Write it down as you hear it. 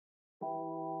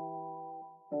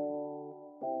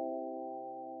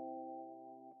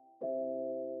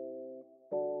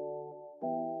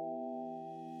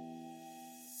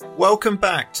Welcome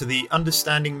back to the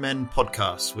Understanding Men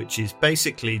podcast, which is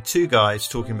basically two guys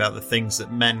talking about the things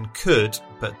that men could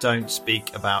but don't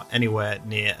speak about anywhere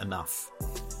near enough.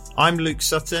 I'm Luke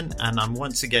Sutton, and I'm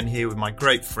once again here with my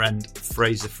great friend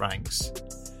Fraser Franks.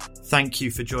 Thank you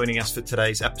for joining us for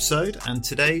today's episode, and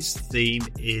today's theme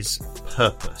is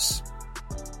purpose.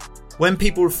 When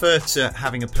people refer to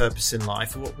having a purpose in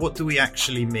life, what do we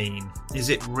actually mean? Is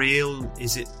it real?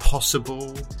 Is it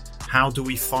possible? How do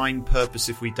we find purpose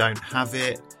if we don't have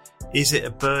it? Is it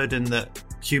a burden that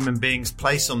human beings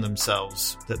place on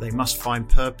themselves, that they must find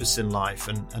purpose in life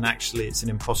and actually it's an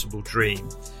impossible dream?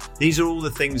 These are all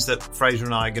the things that Fraser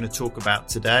and I are going to talk about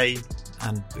today.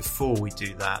 And before we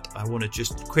do that, I want to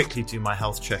just quickly do my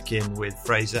health check-in with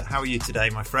Fraser. How are you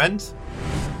today, my friend?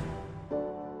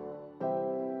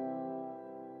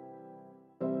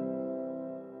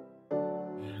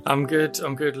 I'm good,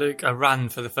 Luke. I ran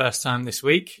for the first time this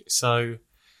week, so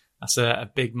that's a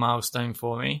big milestone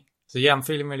for me. So yeah, I'm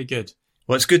feeling really good.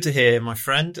 Well, it's good to hear, my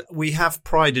friend. We have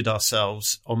prided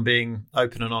ourselves on being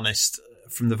open and honest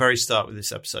from the very start with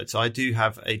this episode, so I do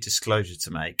have a disclosure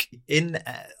to make. In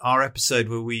our episode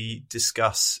where we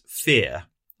discuss fear,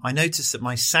 I noticed that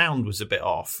my sound was a bit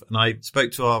off, and I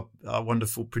spoke to our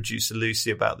wonderful producer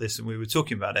Lucy about this, and we were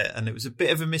talking about it, and it was a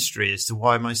bit of a mystery as to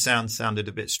why my sound sounded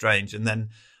a bit strange. And then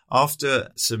after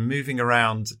some moving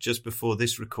around just before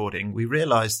this recording, we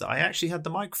realised that I actually had the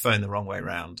microphone the wrong way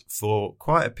around for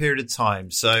quite a period of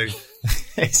time. So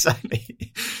it's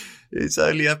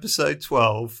only episode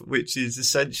 12, which is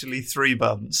essentially 3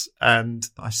 months, and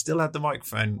I still had the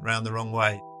microphone round the wrong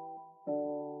way.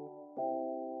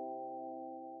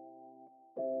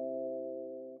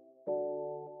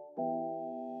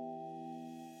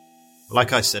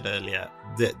 Like I said earlier,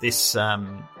 this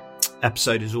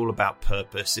episode is all about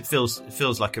purpose. It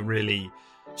feels like a really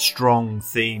strong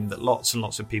theme that lots and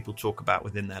lots of people talk about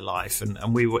within their life,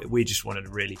 and we just wanted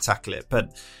to really tackle it.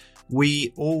 But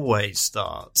we always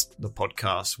start the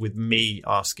podcast with me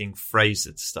asking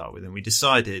Fraser to start with, and we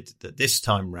decided that this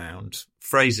time round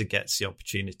Fraser gets the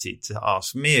opportunity to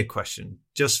ask me a question,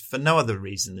 just for no other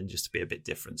reason than just to be a bit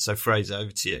different. So Fraser,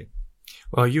 over to you.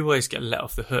 Well, you always get let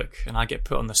off the hook, and I get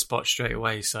put on the spot straight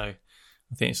away. So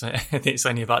I think it's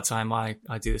only about time I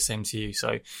do the same to you. So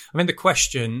I mean, the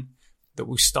question that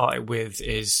we'll start it with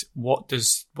is, what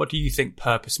do you think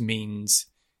purpose means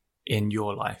in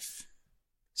your life?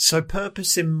 So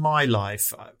purpose in my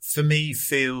life, for me,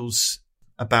 feels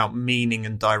about meaning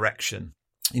and direction.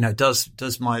 You know,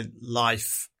 does my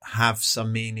life have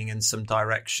some meaning and some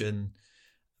direction?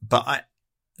 But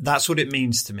that's what it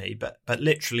means to me. But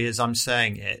literally, as I'm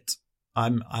saying it,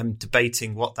 I'm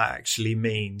debating what that actually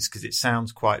means, because it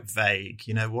sounds quite vague.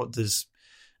 You know,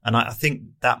 and I think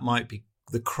that might be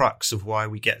the crux of why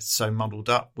we get so muddled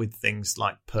up with things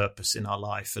like purpose in our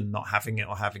life and not having it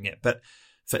or having it. But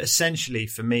essentially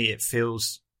for me,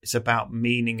 it's about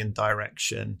meaning and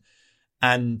direction.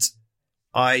 And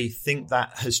I think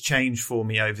that has changed for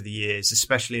me over the years,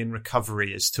 especially in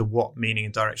recovery, as to what meaning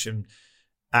and direction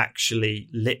actually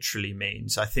literally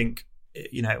means. I think,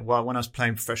 you know, when I was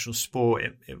playing professional sport,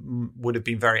 it would have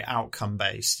been very outcome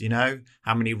based, you know,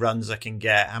 how many runs I can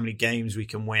get, how many games we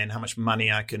can win, how much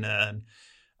money I can earn.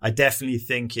 I definitely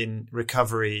think in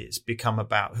recovery, it's become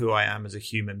about who I am as a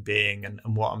human being and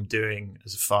what I'm doing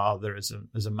as a father, as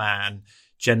a man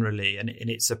generally. And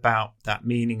it's about that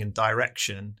meaning and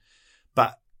direction.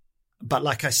 But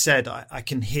like I said, I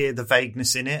can hear the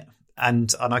vagueness in it.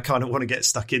 And I kind of want to get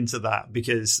stuck into that,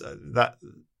 because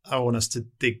I want us to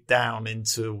dig down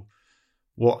into,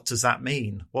 what does that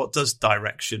mean? What does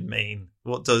direction mean?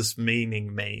 What does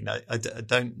meaning mean? I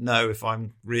don't know if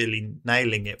I'm really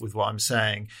nailing it with what I'm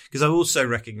saying, because I also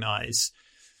recognize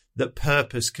that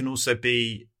purpose can also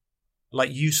be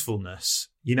like usefulness.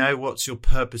 You know, what's your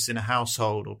purpose in a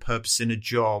household, or purpose in a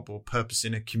job, or purpose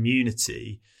in a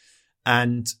community?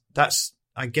 And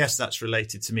I guess that's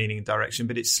related to meaning and direction,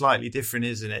 but it's slightly different,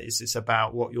 isn't it? It's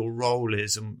about what your role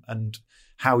is and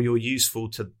how you're useful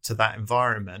to that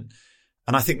environment.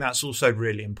 And I think that's also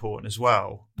really important as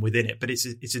well within it, but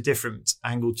it's a different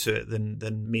angle to it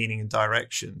than meaning and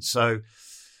direction. So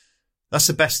that's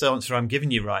the best answer I'm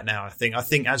giving you right now. I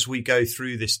think as we go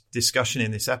through this discussion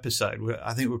in this episode,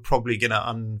 I think we're probably going to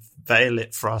unveil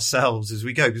it for ourselves as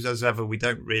we go, because as ever, we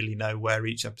don't really know where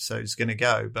each episode is going to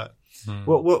go. But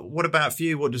what about for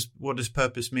you? What does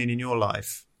purpose mean in your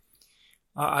life?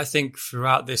 I think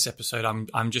throughout this episode,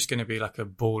 I'm just going to be like a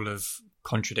ball of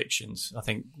contradictions. I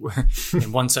think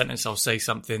in one sentence I'll say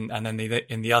something, and then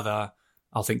in the other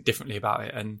I'll think differently about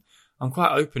it. And I'm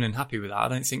quite open and happy with that. I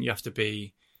don't think you have to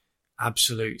be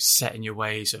absolute set in your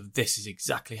ways of this is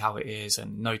exactly how it is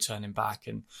and no turning back.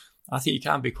 And I think you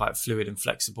can be quite fluid and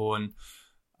flexible. And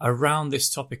around this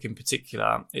topic in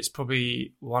particular, it's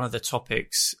probably one of the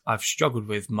topics I've struggled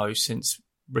with most since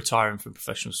retiring from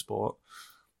professional sport.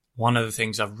 One of the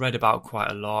things I've read about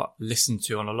quite a lot, listened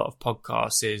to on a lot of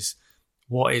podcasts is,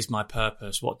 what is my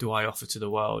purpose? What do I offer to the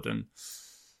world? And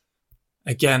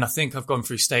again, I think I've gone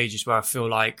through stages where I feel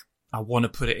like I want to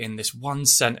put it in this one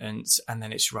sentence and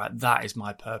then it's right, that is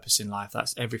my purpose in life.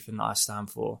 That's everything that I stand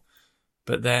for.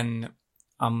 But then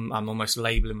I'm almost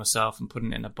labeling myself and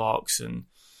putting it in a box. And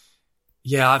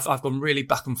yeah, I've gone really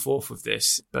back and forth with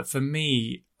this. But for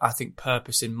me, I think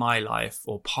purpose in my life,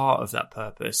 or part of that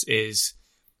purpose, is,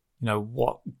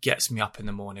 what gets me up in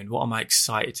the morning? What am I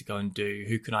excited to go and do?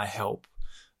 Who can I help?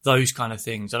 Those kind of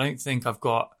things. I don't think I've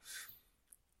got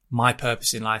my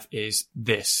purpose in life is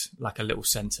this, like a little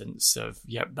sentence of,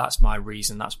 yep, that's my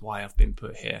reason. That's why I've been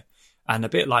put here. And a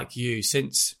bit like you,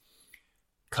 since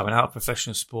coming out of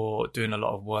professional sport, doing a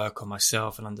lot of work on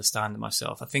myself and understanding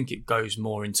myself, I think it goes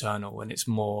more internal, and it's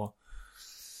more,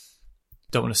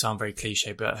 don't want to sound very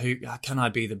cliche, but how can I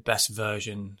be the best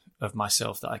version of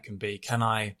myself that I can be? Can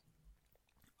I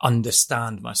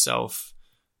understand myself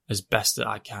as best that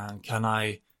I can? Can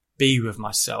I be with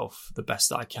myself the best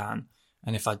that I can?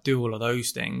 And if I do all of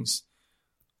those things,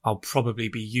 I'll probably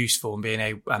be useful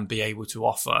and be able to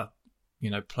offer,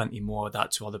 plenty more of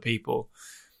that to other people.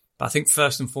 But I think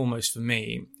first and foremost for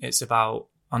me, it's about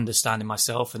understanding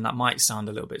myself. And that might sound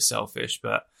a little bit selfish,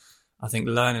 but I think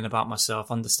learning about myself,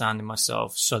 understanding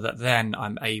myself, so that then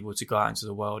I'm able to go out into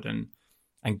the world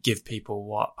and give people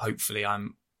what hopefully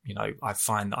I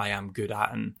find that I am good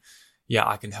at. And yeah,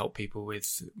 I can help people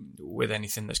with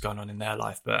anything that's going on in their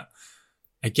life. But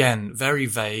again, very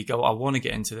vague. I want to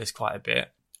get into this quite a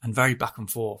bit, and very back and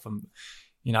forth. And,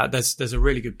 there's a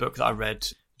really good book that I read,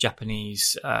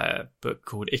 Japanese book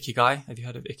called Ikigai. Have you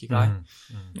heard of Ikigai?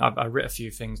 I wrote a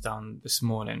few things down this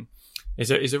morning.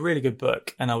 It's a really good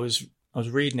book, and I was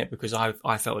reading it because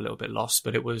I felt a little bit lost.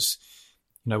 But it was,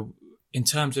 in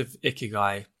terms of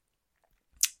Ikigai,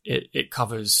 it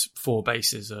covers 4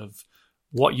 bases of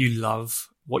what you love,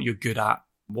 what you're good at,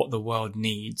 what the world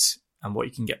needs, and what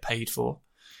you can get paid for.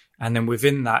 And then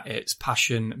within that, it's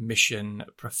passion, mission,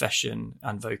 profession,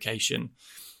 and vocation.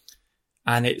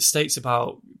 And it states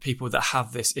about people that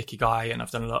have this Ikigai, and I've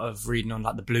done a lot of reading on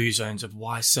like the blue zones of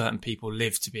why certain people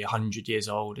live to be 100 years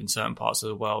old in certain parts of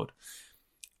the world.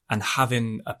 And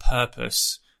having a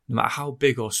purpose, no matter how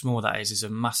big or small that is a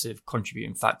massive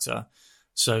contributing factor.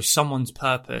 So someone's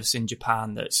purpose in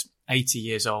Japan that's 80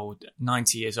 years old,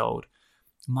 90 years old,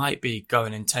 might be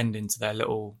going and tending to their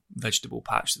little vegetable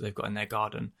patch that they've got in their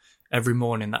garden. Every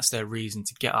morning, that's their reason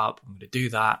to get up. I'm going to do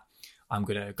that. I'm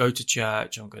going to go to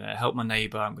church. I'm going to help my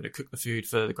neighbor. I'm going to cook the food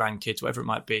for the grandkids, whatever it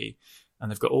might be.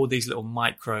 And they've got all these little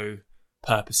micro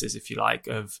purposes, if you like,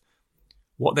 of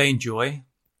what they enjoy,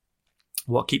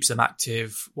 what keeps them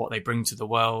active, what they bring to the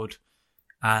world.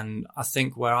 And I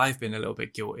think where I've been a little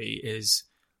bit guilty is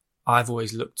I've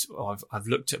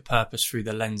looked at purpose through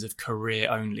the lens of career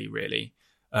only, really,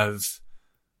 of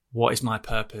what is my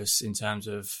purpose in terms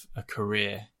of a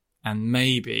career. And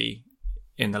maybe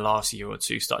in the last year or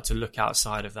two, start to look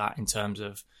outside of that in terms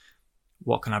of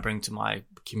what can I bring to my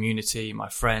community, my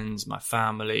friends, my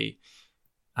family,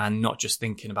 and not just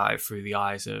thinking about it through the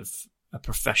eyes of a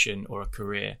profession or a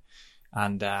career.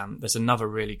 And there's another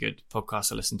really good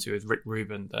podcast I listened to with Rick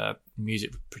Rubin, the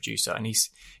music producer, and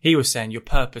he was saying your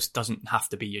purpose doesn't have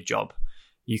to be your job.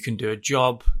 You can do a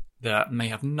job that may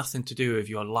have nothing to do with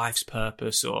your life's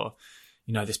purpose or,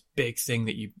 this big thing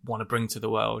that you want to bring to the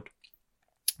world.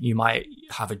 You might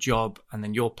have a job, and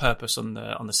then your purpose on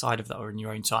the side of that or in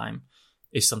your own time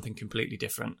is something completely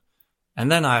different.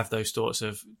 And then I have those thoughts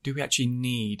of, do we actually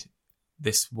need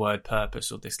this word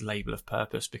purpose or this label of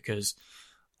purpose? Because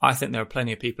I think there are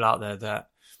plenty of people out there that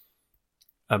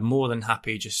are more than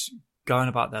happy just going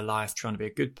about their life, trying to be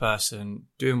a good person,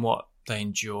 doing what they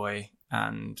enjoy,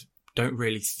 and don't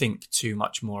really think too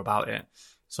much more about it.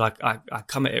 So I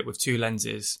come at it with 2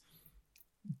 lenses.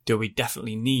 Do we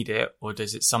definitely need it, or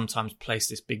does it sometimes place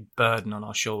this big burden on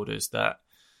our shoulders that,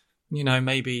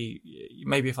 maybe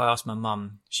if I ask my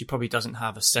mum, she probably doesn't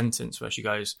have a sentence where she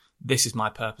goes, this is my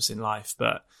purpose in life.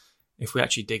 But if we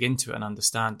actually dig into it and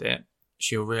understand it,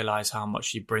 she'll realize how much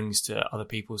she brings to other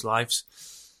people's lives.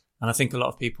 And I think a lot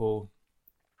of people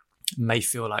may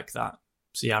feel like that.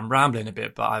 So yeah, I'm rambling a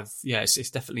bit, but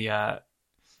it's definitely a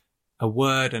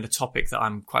word and a topic that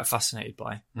I'm quite fascinated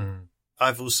by.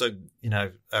 I've also,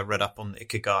 read up on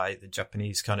Ikigai, the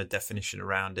Japanese kind of definition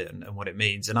around it and what it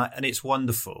means. And it's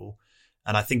wonderful.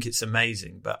 And I think it's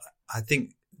amazing. But I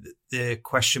think the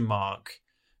question mark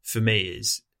for me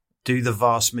is, do the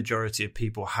vast majority of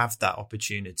people have that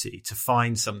opportunity to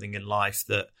find something in life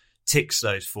that ticks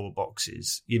those 4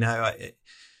 boxes?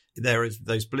 There is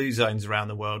those blue zones around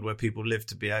the world where people live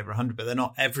to be over 100, but they're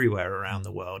not everywhere around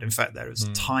the world. In fact, there is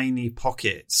tiny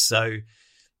pockets. So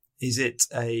is it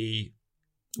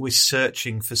we're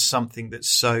searching for something that's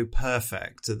so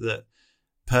perfect that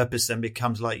purpose then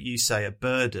becomes, like you say, a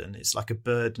burden. It's like a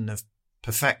burden of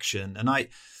perfection. And I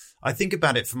think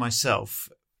about it for myself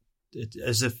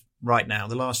as of right now,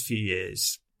 the last few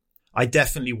years, I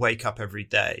definitely wake up every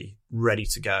day ready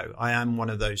to go. I am one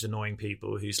of those annoying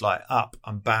people who's like, up,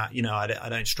 I'm back. I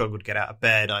don't struggle to get out of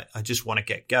bed. I just want to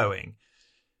get going.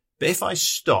 But if I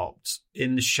stopped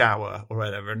in the shower or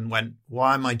whatever and went,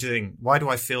 why do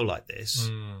I feel like this?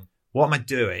 What am I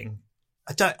doing?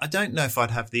 I don't know if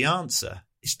I'd have the answer.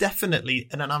 It's definitely,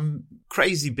 and I'm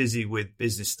crazy busy with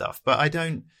business stuff, but I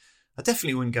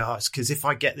definitely wouldn't go, because if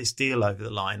I get this deal over the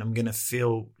line, I'm going to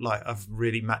feel like I've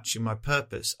really matching my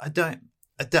purpose. I don't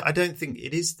think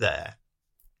it is there.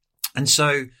 And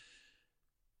so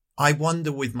I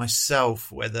wonder with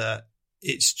myself whether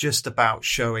it's just about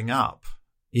showing up.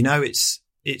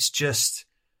 It's just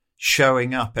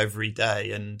showing up every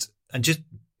day and just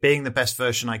being the best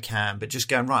version I can, but just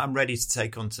going, right, I'm ready to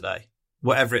take on today.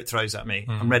 Whatever it throws at me,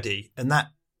 I'm ready. And that,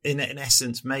 in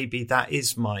essence, maybe that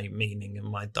is my meaning and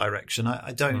my direction.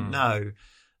 I don't know.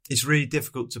 It's really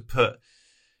difficult to put,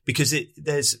 because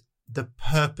there's the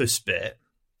purpose bit.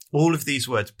 All of these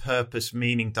words, purpose,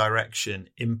 meaning, direction,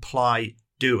 imply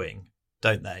doing,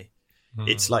 don't they?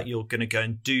 It's like you're going to go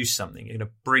and do something. You're going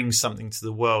to bring something to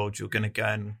the world. You're going to go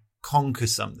and conquer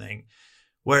something.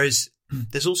 Whereas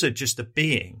there's also just a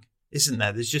being, isn't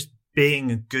there? There's just being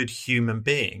a good human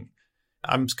being.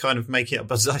 I'm kind of making it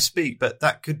up as I speak, but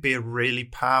that could be a really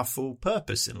powerful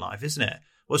purpose in life, isn't it?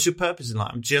 What's your purpose in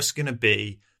life? I'm just going to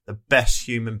be the best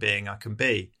human being I can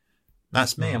be.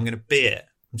 That's me. I'm going to be it.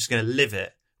 I'm just going to live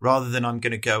it, rather than I'm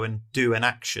going to go and do an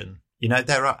action.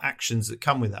 There are actions that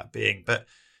come with that being, but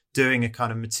doing a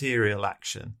kind of material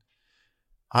action.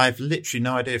 I've literally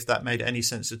no idea if that made any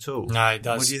sense at all. No, it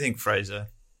does. What do you think, Fraser?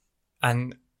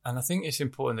 And I think it's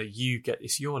important that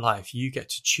it's your life. You get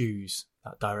to choose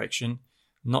that direction,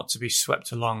 not to be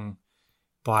swept along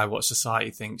by what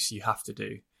society thinks you have to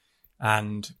do.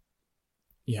 And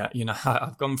yeah,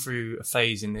 I've gone through a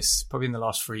phase in this, probably in the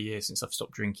last 3 years since I've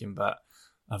stopped drinking, but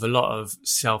I have a lot of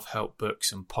self-help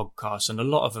books and podcasts, and a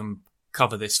lot of them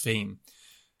cover this theme.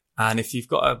 And if you've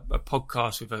got a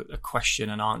podcast with a question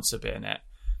and answer bit in it,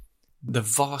 the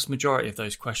vast majority of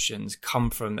those questions come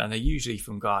from, and they're usually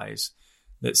from guys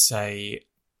that say,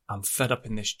 I'm fed up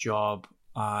in this job.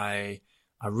 I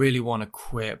really want to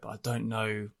quit, but I don't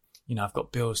know, I've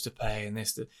got bills to pay and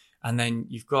this. And then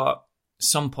you've got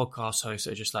some podcast hosts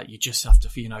that are just like, you just have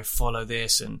to, follow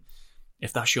this. And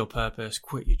if that's your purpose,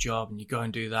 quit your job and you go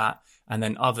and do that. And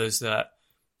then others that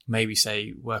maybe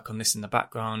say, work on this in the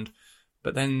background.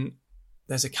 But then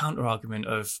there's a counter argument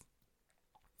of,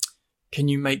 can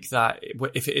you make that,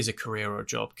 if it is a career or a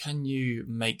job, can you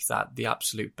make that the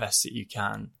absolute best that you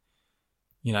can?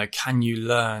 Can you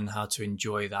learn how to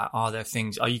enjoy that?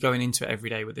 Are you going into it every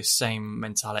day with this same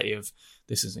mentality of,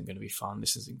 this isn't going to be fun,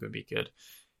 this isn't going to be good?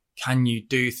 Can you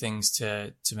do things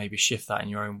to maybe shift that in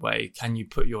your own way? Can you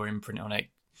put your imprint on it?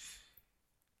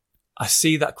 I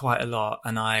see that quite a lot.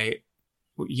 And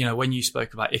when you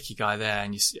spoke about Ikigai there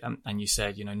and you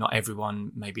said, not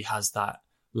everyone maybe has that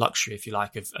luxury, if you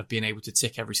like, of being able to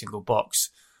tick every single box,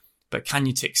 but can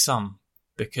you tick some?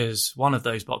 Because one of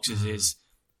those boxes is,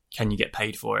 can you get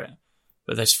paid for it?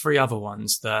 But there's 3 other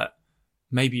ones that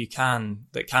maybe you can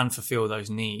fulfill those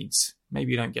needs.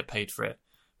 Maybe you don't get paid for it,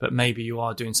 but maybe you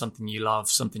are doing something you love,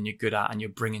 something you're good at, and you're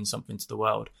bringing something to the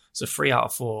world. So 3 out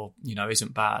of 4,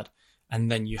 isn't bad. And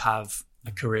then you have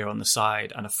a career on the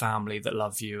side and a family that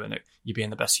love you, and you being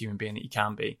the best human being that you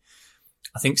can be.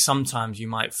 I think sometimes you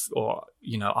might, or,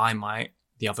 I might,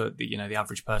 the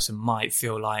average person might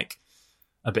feel like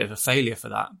a bit of a failure for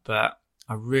that. But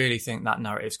I really think that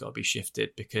narrative's got to be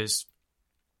shifted, because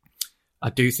I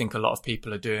do think a lot of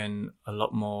people are doing a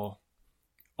lot more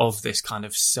of this kind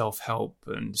of self-help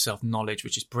and self-knowledge,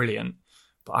 which is brilliant.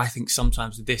 But I think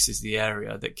sometimes this is the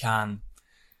area that can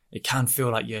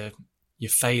feel like you're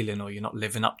failing, or you're not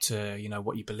living up to,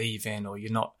 what you believe in, or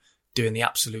you're not doing the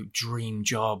absolute dream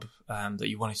job that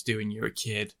you wanted to do when you were a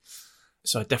kid.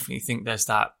 So I definitely think there's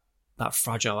that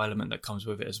fragile element that comes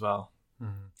with it as well.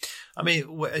 I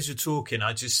mean, as you're talking,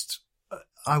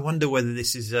 I wonder whether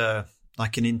this is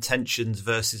like an intentions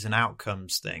versus an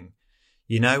outcomes thing,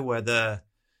 you know, where the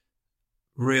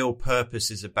real purpose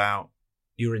is about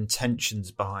your intentions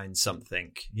behind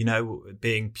something, you know,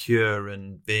 being pure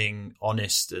and being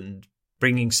honest and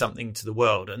bringing something to the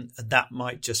world. And that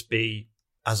might just be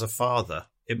as a father.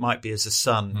 It might be as a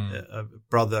son, a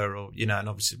brother, or, you know, and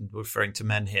obviously we're referring to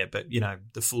men here, but, you know,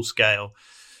 the full scale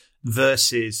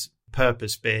versus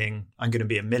purpose being, I'm going to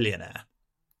be a millionaire.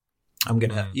 I'm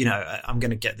going to, you know, I'm going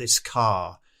to get this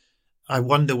car. I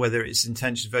wonder whether it's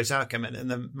intentions versus outcome. And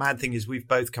the mad thing is we've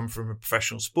both come from a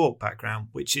professional sport background,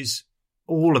 which is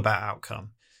all about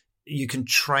outcome. You can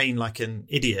train like an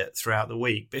idiot throughout the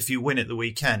week, but if you win at the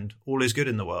weekend, all is good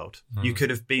in the world. You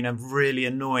could have been a really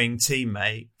annoying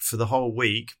teammate for the whole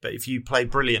week, but if you play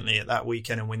brilliantly at that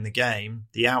weekend and win the game,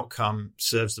 the outcome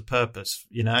serves the purpose,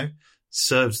 you know,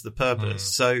 serves the purpose.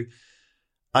 So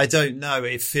I don't know.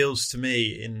 It feels to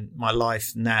me in my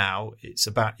life now, it's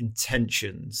about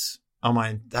intentions.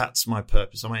 That's my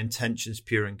purpose. Are my intentions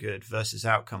pure and good versus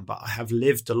outcome? But I have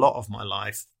lived a lot of my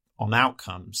life on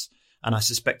outcomes. And I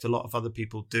suspect a lot of other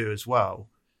people do as well.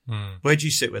 Where do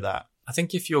you sit with that? I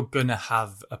think if you're going to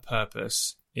have a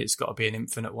purpose, it's got to be an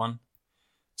infinite one.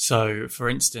 So, for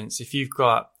instance, if you've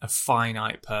got a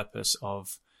finite purpose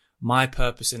of my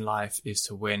purpose in life is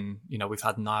to win, you know, we've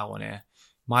had Niall on here.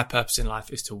 My purpose in life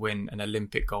is to win an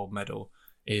Olympic gold medal,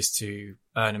 is to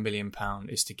earn £1 million,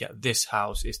 is to get this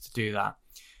house, is to do that.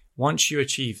 Once you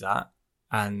achieve that,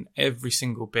 and every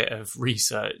single bit of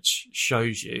research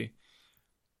shows you,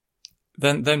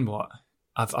 then what?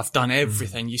 I've done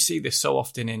everything. You see this so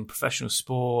often in professional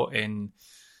sport, in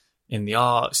the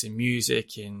arts, in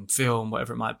music, in film,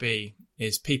 whatever it might be,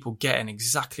 is people getting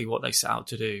exactly what they set out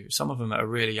to do. Some of them at a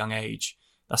really young age.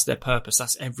 That's their purpose.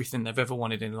 That's everything they've ever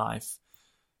wanted in life.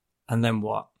 And then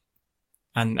what?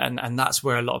 And that's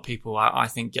where a lot of people, I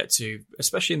think, get to,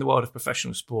 especially in the world of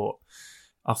professional sport.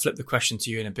 I'll flip the question to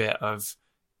you in a bit of,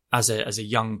 as a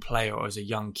young player or as a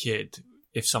young kid,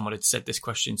 if someone had said this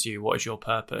question to you, what is your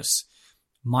purpose?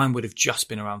 Mine would have just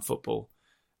been around football.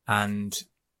 And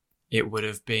it would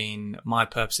have been, my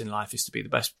purpose in life is to be the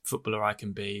best footballer I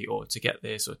can be, or to get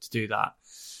this or to do that.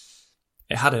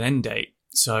 It had an end date.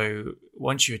 So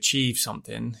once you achieve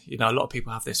something, you know, a lot of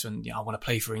people have this when, you know, I want to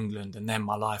play for England and then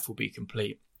my life will be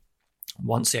complete.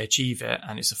 Once they achieve it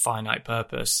and it's a finite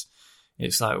purpose,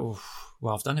 it's like, oh,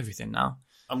 well, I've done everything now.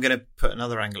 I'm going to put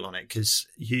another angle on it because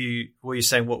you're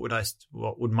saying, what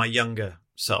would my younger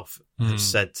self have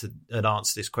said to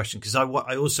answer this question? Because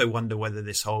I also wonder whether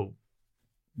this whole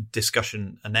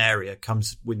discussion and area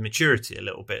comes with maturity a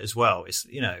little bit as well. It's,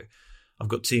 you know, I've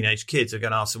got teenage kids. I'm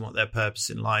going to ask them what their purpose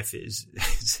in life is.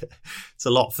 It's a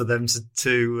lot for them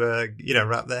to you know,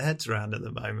 wrap their heads around at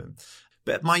the moment.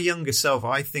 But my younger self,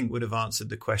 I think, would have answered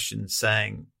the question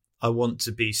saying, I want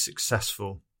to be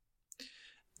successful.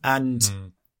 And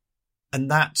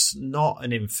that's not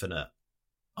an infinite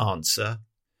answer,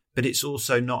 but it's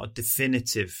also not a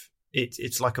definitive.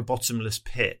 It's like a bottomless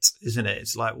pit, isn't it?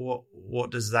 It's like,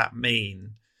 what does that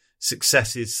mean?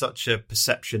 Success is such a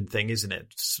perception thing, isn't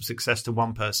it? Success to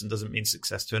one person doesn't mean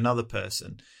success to another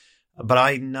person. But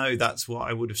I know that's what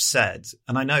I would have said.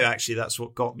 And I know actually that's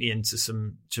what got me into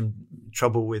some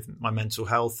trouble with my mental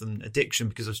health and addiction,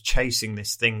 because I was chasing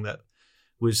this thing that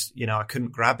was, you know, I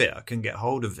couldn't grab it. I couldn't get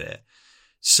hold of it.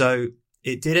 So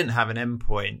it didn't have an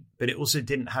endpoint, but it also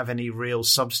didn't have any real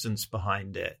substance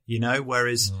behind it, you know,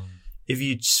 whereas if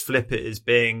you just flip it as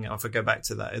being, if I go back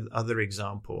to that other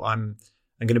example, I'm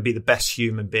going to be the best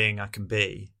human being I can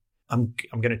be. I'm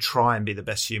going to try and be the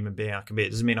best human being I can be. It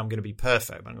doesn't mean I'm going to be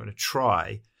perfect, but I'm going to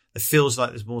try. It feels like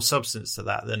there's more substance to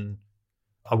that than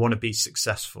I want to be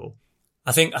successful.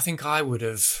 I think I would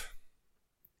have,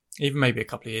 even maybe a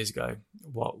couple of years ago,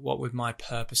 what would my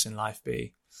purpose in life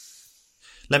be?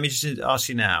 Let me just ask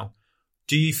you now,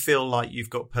 do you feel like you've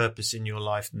got purpose in your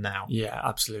life now? Yeah,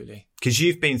 absolutely. Because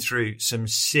you've been through some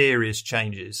serious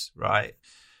changes, right?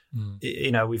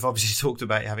 You know, we've obviously talked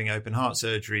about having open heart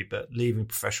surgery, but leaving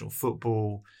professional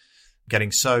football,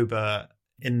 getting sober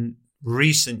in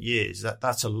recent years,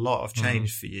 that's a lot of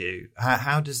change for you.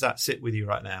 How does that sit with you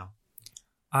right now?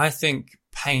 I think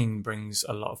pain brings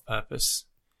a lot of purpose,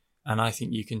 and I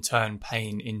think you can turn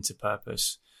pain into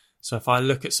purpose. So if I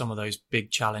look at some of those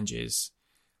big challenges,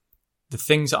 the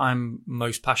things that I'm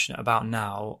most passionate about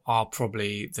now are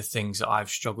probably the things that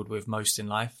I've struggled with most in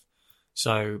life.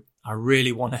 So I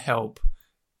really want to help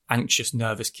anxious,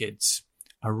 nervous kids.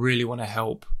 I really want to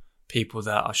help people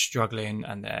that are struggling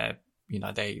and they're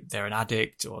an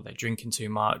addict, or they're drinking too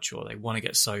much, or they want to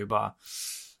get sober.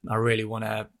 I really want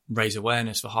to raise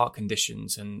awareness for heart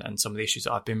conditions and some of the issues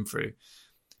that I've been through.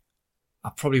 I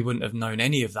probably wouldn't have known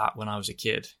any of that when I was a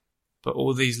kid. But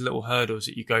all these little hurdles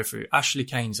that you go through, Ashley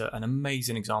Kane's an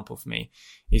amazing example for me.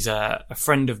 He's a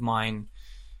friend of mine.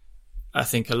 I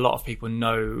think a lot of people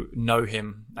know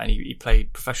him, and he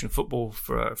played professional football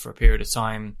for a period of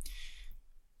time,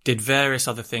 did various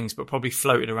other things, but probably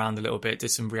floated around a little bit, did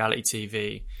some reality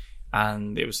TV.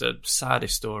 And it was the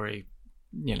saddest story,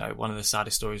 one of the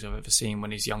saddest stories I've ever seen,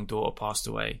 when his young daughter passed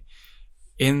away.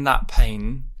 In that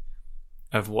pain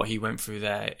of what he went through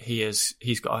there,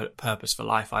 he's got a purpose for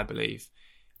life, I believe.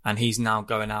 And he's now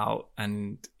going out,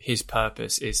 and his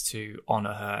purpose is to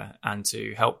honor her and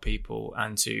to help people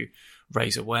and to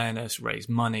raise awareness, raise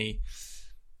money.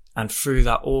 And through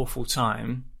that awful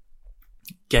time,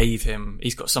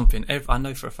 he's got something. I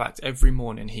know for a fact every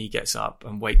morning he gets up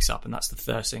and wakes up, and that's the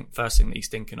first thing that he's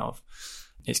thinking of.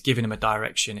 It's giving him a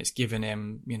direction. It's giving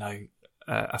him,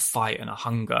 a fight and a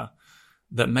hunger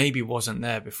that maybe wasn't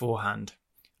there beforehand.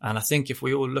 And I think if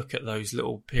we all look at those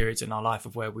little periods in our life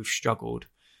of where we've struggled,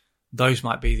 those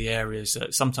might be the areas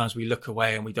that sometimes we look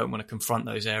away and we don't want to confront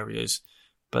those areas,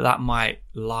 but that might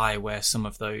lie where some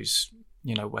of those,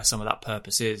 where some of that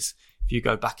purpose is. If you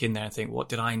go back in there and think, what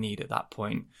did I need at that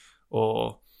point?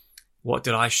 Or what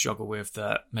did I struggle with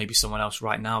that maybe someone else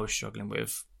right now is struggling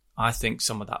with? I think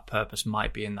some of that purpose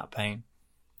might be in that pain.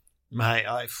 Mate,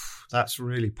 that's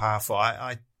really powerful.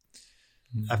 I've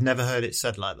never heard it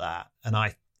said like that. And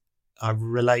I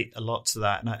relate a lot to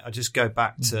that. And I just go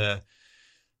back to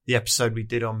the episode we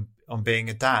did on being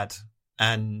a dad,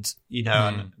 and,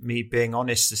 and me being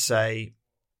honest to say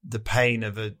the pain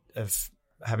of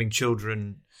having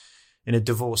children in a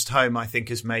divorced home, I think,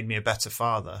 has made me a better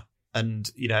father. And,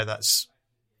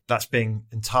 that's being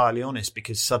entirely honest,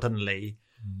 because suddenly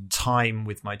time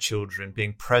with my children,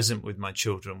 being present with my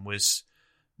children, was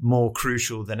more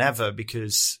crucial than ever,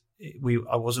 because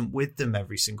I wasn't with them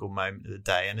every single moment of the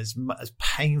day. And as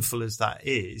painful as that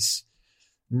is,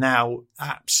 now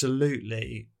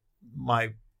absolutely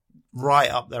right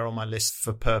up there on my list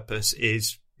for purpose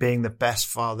is being the best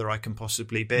father I can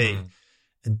possibly be.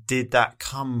 And did that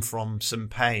come from some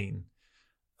pain?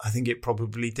 I think it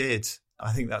probably did.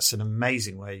 I think that's an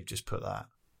amazing way you just put that.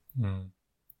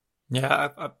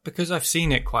 Yeah, because I've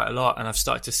seen it quite a lot, and I've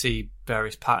started to see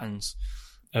various patterns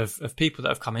of people that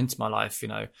have come into my life.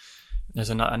 There's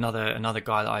another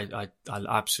guy that I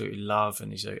absolutely love,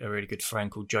 and he's a really good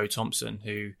friend, called Joe Thompson,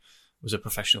 who was a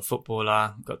professional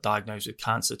footballer, got diagnosed with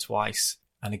cancer twice.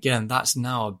 And again, that's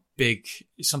now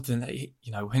something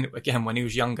that, when he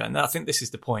was younger, and I think this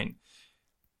is the point,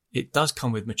 it does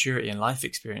come with maturity and life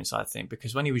experience, I think,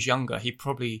 because when he was younger, he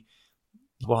probably,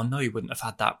 he wouldn't have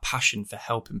had that passion for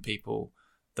helping people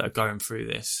that are going through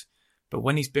this. But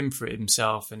when he's been through it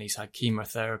himself, and he's had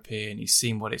chemotherapy, and he's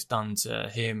seen what it's done to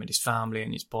him and his family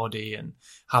and his body, and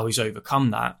how he's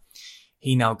overcome that,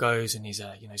 he now goes and he's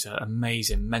an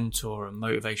amazing mentor and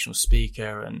motivational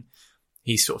speaker, and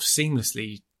he's sort of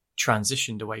seamlessly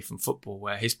transitioned away from football,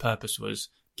 where his purpose was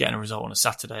getting a result on a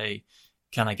Saturday.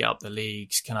 Can I get up the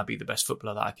leagues? Can I be the best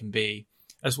footballer that I can be,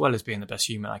 as well as being the best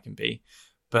human I can be?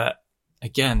 But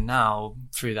again, now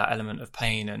through that element of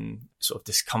pain and sort of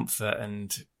discomfort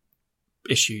and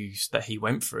issues that he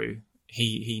went through,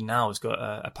 he now has got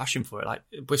a passion for it. Like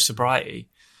with sobriety,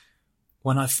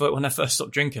 when I first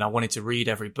stopped drinking, I wanted to read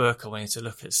every book. I wanted to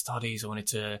look at studies. I wanted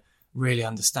to really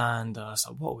understand. I was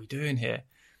like, what are we doing here?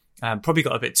 Probably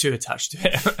got a bit too attached to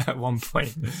it at one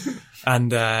point.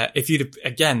 And if you'd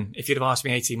have asked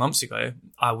me 18 months ago,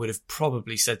 I would have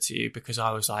probably said to you, because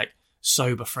I was like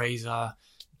sober Fraser,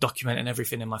 documenting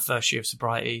everything in my first year of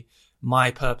sobriety,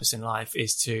 my purpose in life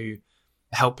is to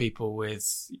help people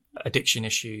with addiction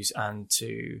issues and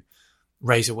to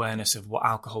raise awareness of what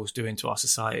alcohol is doing to our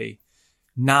society.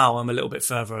 Now I'm a little bit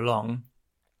further along.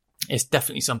 It's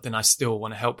definitely something I still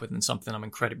want to help with and something I'm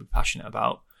incredibly passionate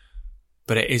about,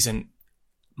 but it isn't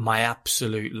my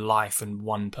absolute life and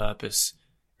one purpose.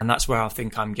 And that's where I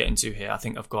think I'm getting to here. I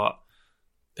think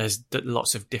there's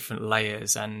lots of different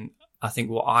layers. And I think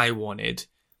what I wanted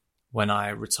when I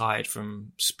retired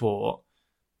from sport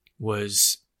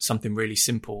was something really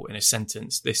simple in a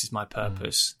sentence. This is my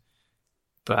purpose.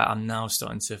 But I'm now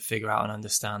starting to figure out and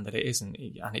understand that it isn't,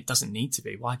 and it doesn't need to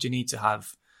be. Why do you need to have,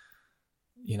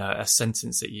 a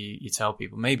sentence that you tell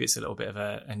people? Maybe it's a little bit of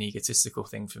an egotistical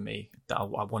thing for me, that I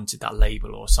wanted that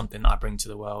label or something that I bring to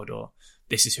the world, or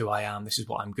this is who I am, this is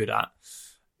what I'm good at.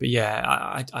 But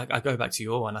yeah, I go back to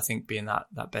your one. I think being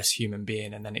that best human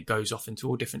being, and then it goes off into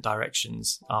all different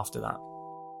directions after that.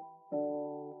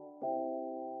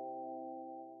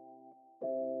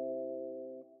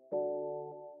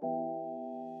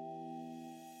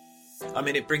 I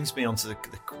mean, it brings me on to the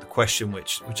question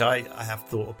which I have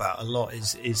thought about a lot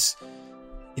is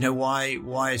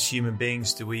why as human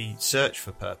beings do we search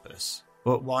for purpose?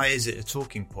 Well, why is it a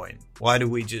talking point? Why don't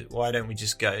we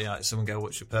just go, someone go,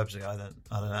 what's your purpose? I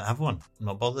don't have one. I'm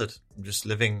not bothered. I'm just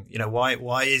living.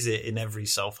 Why is it in every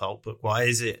self-help book? Why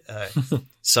is it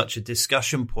such a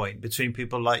discussion point between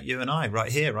people like you and I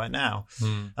right here, right now?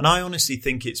 And I honestly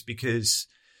think it's because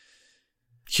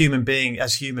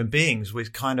as human beings, we're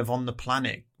kind of on the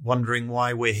planet wondering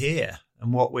why we're here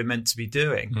and what we're meant to be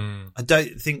doing. I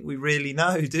don't think we really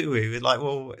know, do we? We're like,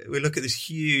 well, we look at this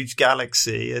huge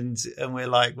galaxy and we're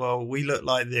like, well, we look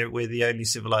like we're the only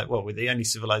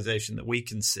civilization that we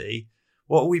can see.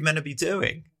 What are we meant to be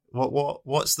doing?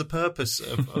 What's the purpose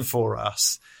for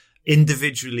us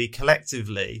individually,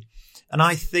 collectively? And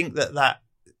I think that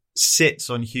sits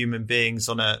on human beings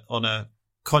on a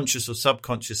conscious or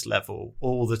subconscious level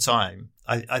all the time.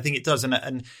 I think it does.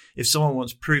 And if someone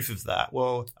wants proof of that,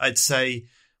 well, I'd say,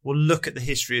 well, look at the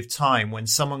history of time. When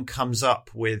someone comes up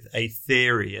with a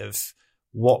theory of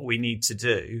what we need to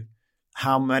do,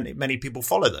 how many people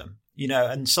follow them,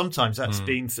 and sometimes that's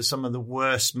been for some of the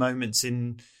worst moments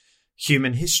in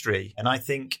human history. And I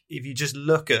think if you just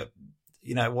look at,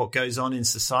 what goes on in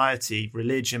society,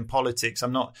 religion, politics,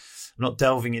 I'm not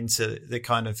delving into the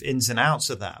kind of ins and outs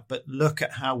of that, but look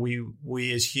at how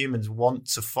we as humans want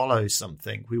to follow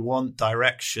something. We want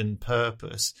direction,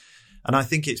 purpose. And I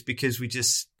think it's because we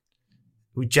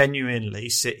genuinely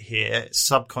sit here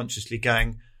subconsciously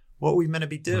going, what are we meant to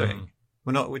be doing?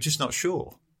 We're just not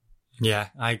sure. Yeah,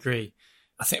 I agree.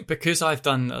 I think because I've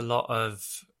done a lot of,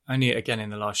 only again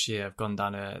in the last year, I've gone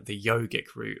down the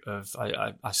yogic route of,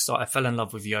 I fell in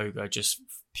love with yoga just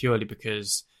purely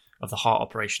because of the heart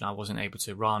operation. I wasn't able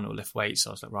to run or lift weights. So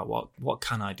I was like, right, what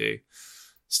can I do?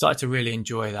 Started to really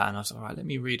enjoy that. And I was like, all right, let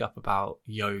me read up about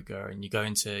yoga. And you go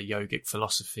into yogic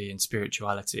philosophy and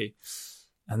spirituality.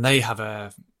 And they have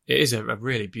it is a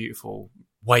really beautiful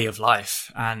way of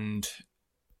life, and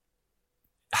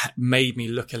made me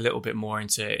look a little bit more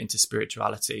into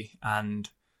spirituality. And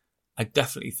I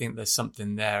definitely think there's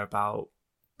something there about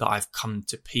that I've come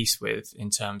to peace with in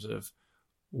terms of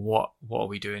what are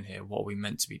we doing here? What are we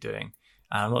meant to be doing?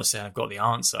 And I'm not saying I've got the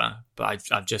answer, but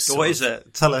I've just... What is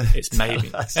it? Tell her. It's maybe.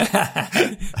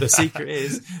 The secret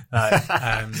is...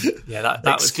 that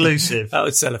exclusive. That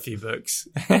would sell a few books.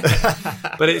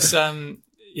 But it's...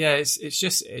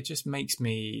 it just makes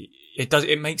me...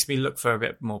 It makes me look for a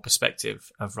bit more perspective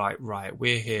of, right,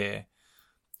 we're here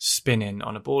spinning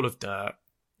on a ball of dirt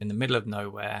in the middle of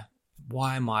nowhere.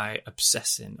 Why am I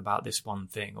obsessing about this one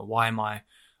thing? Or why am I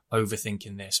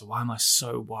overthinking this? Or why am I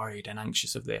so worried and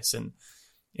anxious of this? And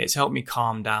it's helped me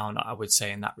calm down, I would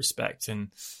say, in that respect. And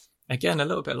again, a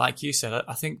little bit like you said,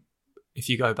 I think if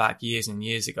you go back years and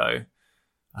years ago,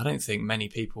 I don't think many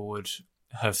people would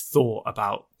have thought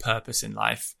about purpose in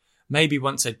life. Maybe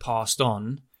once they'd passed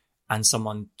on and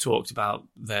someone talked about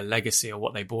their legacy or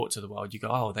what they brought to the world, you go,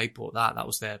 oh, they brought that. That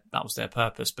was their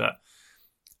purpose. But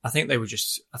I think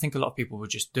a lot of people were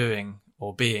just doing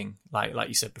or being, like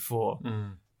you said before,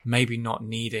 maybe not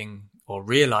needing or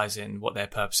realizing what their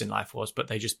purpose in life was, but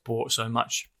they just brought so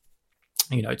much,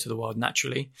 to the world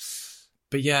naturally.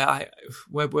 But yeah,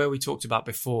 where we talked about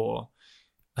before,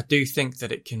 I do think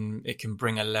that it can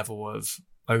bring a level of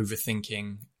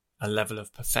overthinking, a level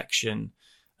of perfection,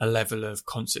 a level of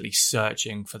constantly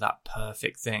searching for that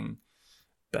perfect thing.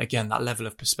 But again, that level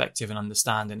of perspective and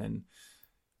understanding and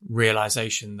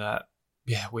realization that,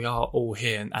 yeah, we are all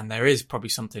here, and there is probably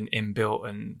something inbuilt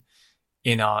and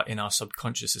in our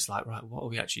subconscious. It's like, right, what are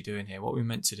we actually doing here? What are we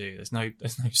meant to do? There's no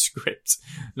script.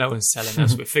 No one's telling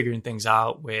us. We're figuring things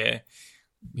out. We're,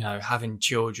 having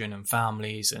children and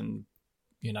families and,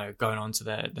 going on to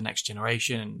the next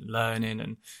generation and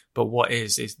learning. But what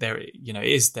is there,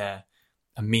 is there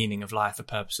a meaning of life, a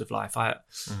purpose of life? I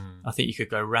think you could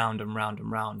go round and round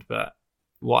and round, but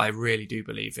what I really do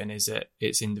believe in is that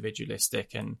it's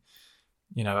individualistic. And,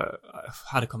 I've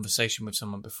had a conversation with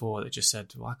someone before that just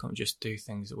said, why can't we just do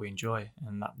things that we enjoy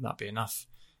and that'd be enough?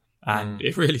 And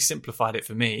it really simplified it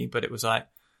for me, but it was like,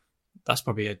 that's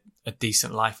probably a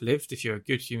decent life lived. If you're a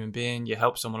good human being, you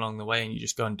help someone along the way and you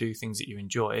just go and do things that you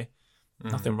enjoy.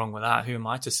 Nothing wrong with that. Who am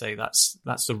I to say that's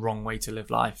the wrong way to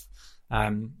live life?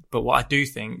 But what I do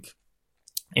think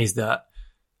is that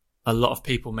a lot of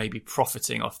people may be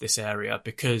profiting off this area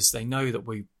because they know that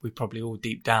we probably all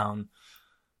deep down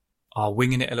are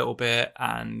winging it a little bit,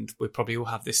 and we probably all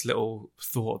have this little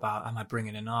thought about, am I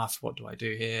bringing enough? What do I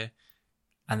do here?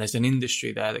 And there's an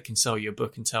industry there that can sell you a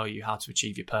book and tell you how to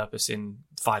achieve your purpose in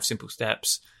 5 simple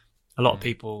steps. A lot of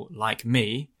people like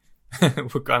me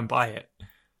would go and buy it.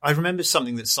 I remember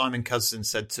something that Simon Cousin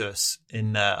said to us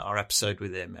in our episode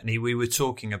with him, and we were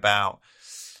talking about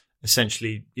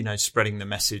essentially, spreading the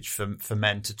message for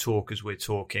men to talk as we're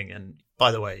talking. And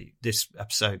by the way, this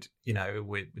episode,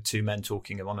 we're two men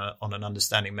talking on an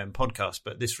Understanding Men podcast,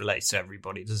 but this relates to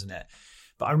everybody, doesn't it?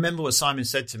 But I remember what Simon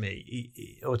said to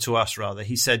me, or to us rather.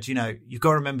 He said, you've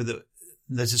got to remember that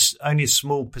there's only a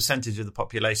small percentage of the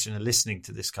population are listening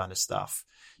to this kind of stuff.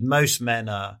 Most men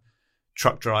are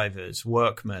truck drivers,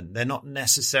 workmen. They're not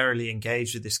necessarily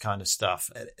engaged with this kind of stuff.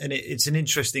 And it's an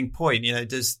interesting point.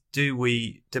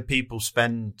 Do people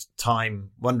spend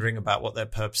time wondering about what their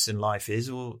purpose in life is,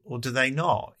 or do they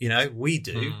not? We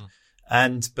do.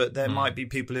 But there might be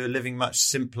people who are living much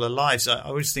simpler lives. I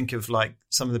always think of like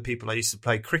some of the people I used to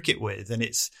play cricket with, and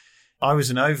I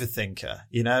was an overthinker,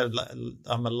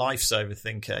 I'm a life's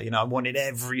overthinker. I wanted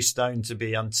every stone to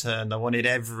be unturned. I wanted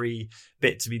every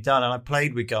bit to be done. And I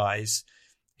played with guys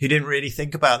who didn't really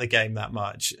think about the game that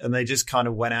much. And they just kind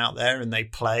of went out there and they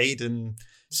played. And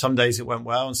some days it went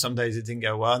well and some days it didn't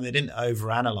go well. And they didn't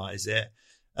overanalyze it.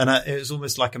 And it was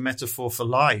almost like a metaphor for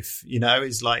life.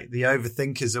 It's like the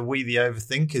overthinkers are we the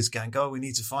overthinkers going, we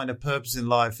need to find a purpose in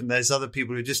life. And there's other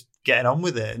people who are just getting on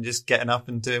with it and just getting up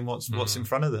and doing what's in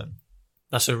front of them.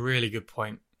 That's a really good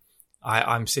point.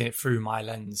 I'm seeing it through my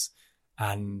lens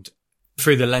and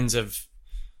through the lens of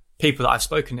people that I've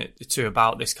spoken to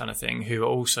about this kind of thing who are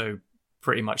also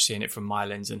pretty much seeing it from my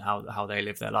lens and how they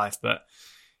live their life. But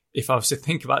if I was to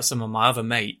think about some of my other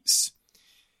mates,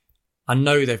 I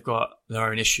know they've got their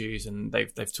own issues and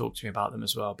they've talked to me about them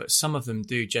as well. But some of them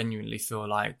do genuinely feel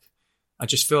like, I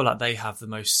just feel like they have the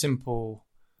most simple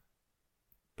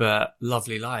but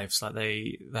lovely lives. Like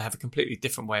they have a completely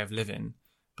different way of living.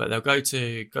 But they'll go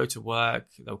to work,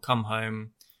 they'll come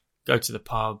home, go to the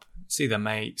pub, see their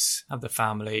mates, have their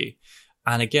family.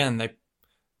 And again,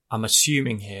 I'm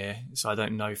assuming here, so I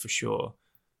don't know for sure,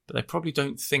 but they probably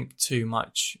don't think too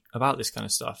much about this kind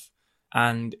of stuff.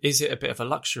 And is it a bit of a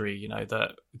luxury,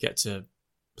 that we get to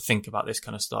think about this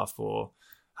kind of stuff or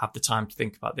have the time to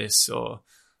think about this? Or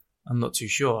I'm not too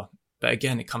sure. But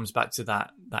again, it comes back to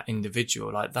that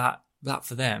individual, like that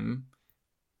for them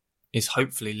is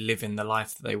hopefully living the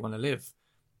life that they want to live.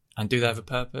 And do they have a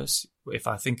purpose? If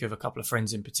I think of a couple of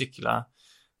friends in particular,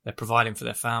 they're providing for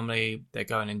their family, they're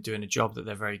going and doing a job that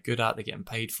they're very good at, they're getting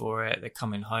paid for it, they're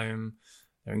coming home,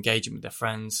 they're engaging with their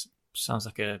friends. Sounds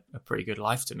like a pretty good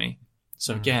life to me.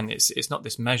 So again, it's not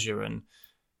this measure. And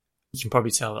you can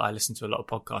probably tell that I listen to a lot of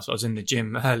podcasts. I was in the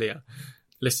gym earlier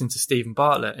listening to Stephen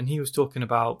Bartlett, and he was talking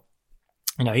about,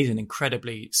 he's an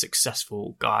incredibly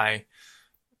successful guy,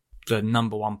 the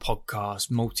number one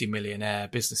podcast, multi-millionaire,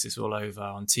 businesses all over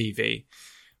on TV.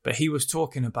 But he was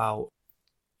talking about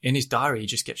in his diary, he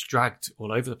just gets dragged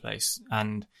all over the place.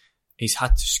 And he's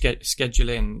had to schedule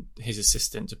in his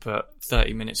assistant to put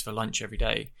 30 minutes for lunch every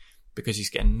day because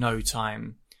he's getting no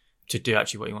time to do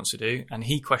actually what he wants to do. And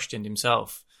he questioned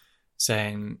himself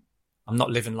saying, I'm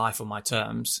not living life on my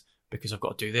terms because I've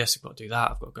got to do this, I've got to do that,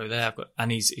 I've got to go there.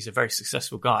 And he's a very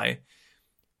successful guy.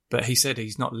 But he said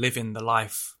he's not living the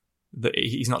life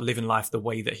the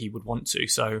way that he would want to.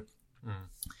 So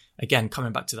again,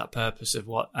 coming back to that purpose of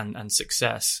what and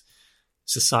success,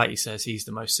 society says he's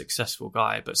the most successful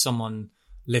guy, but someone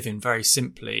living very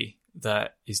simply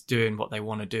that is doing what they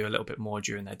want to do a little bit more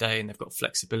during their day and they've got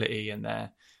flexibility and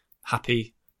they're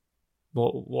happy.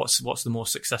 What's the more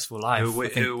successful life? Who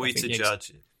are we to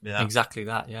judge? Yeah. Exactly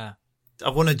that. Yeah. I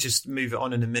want to just move it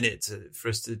on in a minute for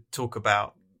us to talk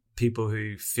about people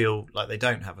who feel like they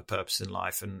don't have a purpose in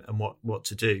life and what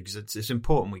to do, because it's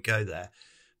important we go there.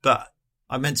 But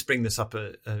I meant to bring this up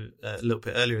a little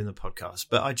bit earlier in the podcast,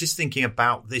 but I'm just thinking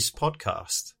about this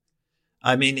podcast.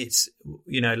 I mean, it's,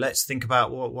 let's think about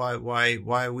why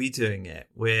are we doing it?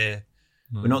 We're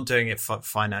not doing it for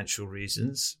financial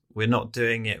reasons. We're not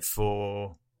doing it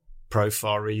for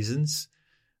profile reasons.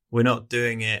 We're not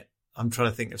doing it. I'm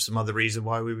trying to think of some other reason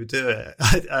why we would do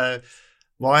it.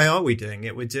 Why are we doing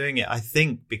it? We're doing it, I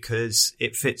think, because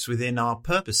it fits within our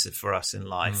purpose for us in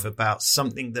life, about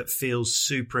something that feels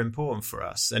super important for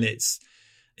us. And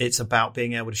it's about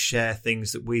being able to share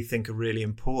things that we think are really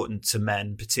important to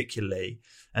men, particularly,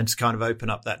 and to kind of open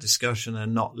up that discussion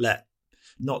and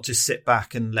not just sit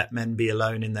back and let men be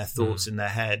alone in their thoughts in their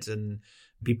head and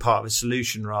be part of a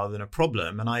solution rather than a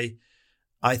problem. And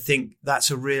I think that's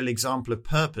a real example of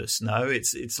purpose. No,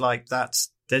 it's like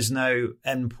there's no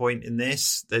end point in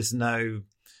this. There's no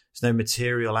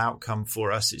material outcome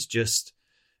for us. It's just,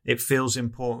 it feels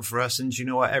important for us. And you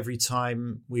know what? Every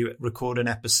time we record an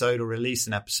episode or release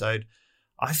an episode,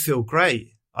 I feel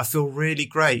great. I feel really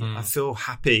great. I feel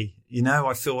happy.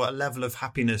 I feel a level of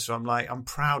happiness where I'm like, I'm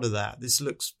proud of that. This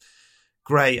looks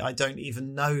great. I don't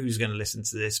even know who's going to listen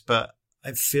to this, but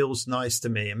it feels nice to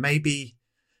me. And maybe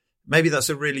that's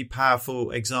a really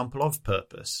powerful example of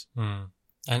purpose.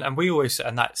 And we always,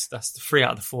 and that's the 3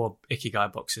 out of the 4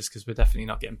 Ikigai boxes, because we're definitely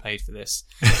not getting paid for this,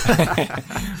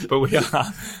 but we are.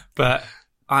 But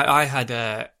I had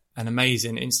an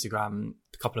amazing Instagram,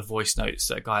 a couple of voice notes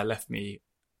that a guy left me.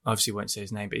 Obviously won't say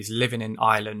his name, but he's living in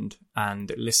Ireland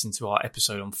and listened to our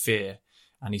episode on fear,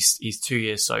 and he's 2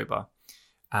 years sober.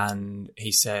 And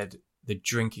he said the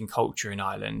drinking culture in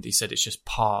Ireland, he said it's just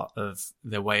part of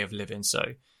their way of living.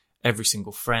 So every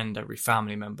single friend, every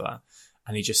family member.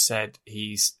 And he just said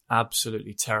he's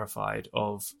absolutely terrified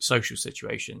of social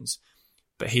situations.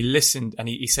 But he listened, and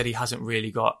he said he hasn't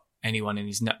really got anyone in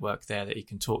his network there that he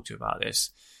can talk to about this.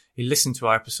 He listened to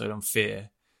our episode on fear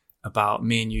about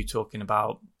me and you talking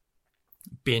about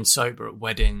being sober at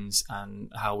weddings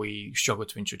and how we struggled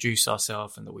to introduce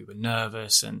ourselves and that we were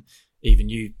nervous, and even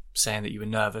you saying that you were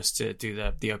nervous to do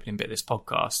the opening bit of this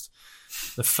podcast.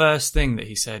 The first thing that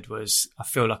he said was, I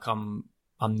feel like I'm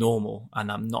normal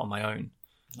and I'm not on my own.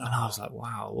 And I was like,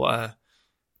 wow,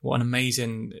 what an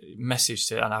amazing message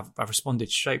and I've responded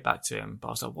straight back to him. But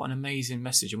I was like, what an amazing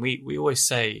message. And we always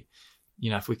say,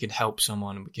 if we could help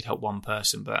someone, we could help one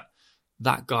person. But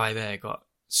that guy there got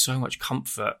so much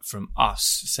comfort from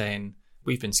us saying,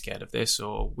 we've been scared of this,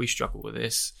 or we struggle with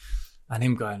this. And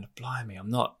him going, blimey, I'm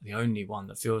not the only one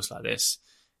that feels like this.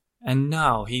 And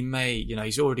now he may,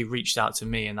 he's already reached out to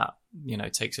me, and that,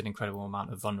 takes an incredible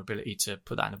amount of vulnerability to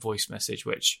put that in a voice message,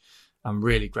 which I'm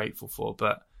really grateful for.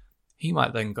 But he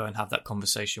might then go and have that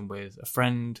conversation with a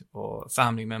friend or a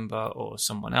family member or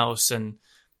someone else, and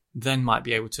then might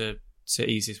be able to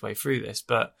ease his way through this.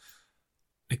 But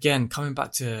again, coming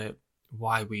back to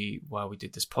why we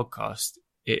did this podcast,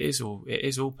 it is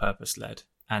all purpose led,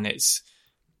 and it's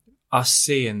us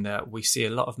seeing that we see a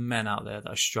lot of men out there that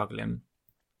are struggling.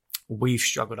 We've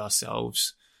struggled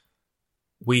ourselves.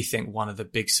 We think one of the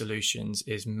big solutions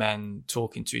is men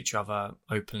talking to each other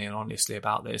openly and honestly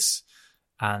about this.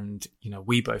 And,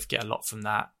 we both get a lot from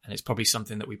that. And it's probably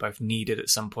something that we both needed at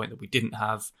some point that we didn't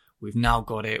have. We've now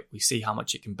got it. We see how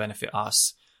much it can benefit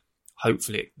us.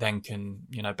 Hopefully it then can,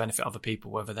 benefit other people,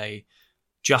 whether they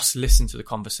just listen to the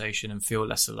conversation and feel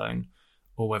less alone,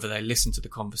 or whether they listen to the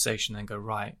conversation and go,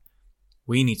 right,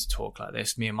 we need to talk like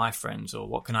this, me and my friends, or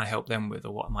what can I help them with,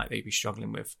 or what might they be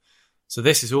struggling with? So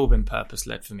this has all been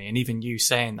purpose-led for me. And even you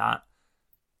saying that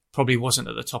probably wasn't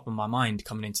at the top of my mind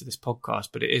coming into this podcast,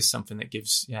 but it is something that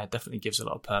definitely gives a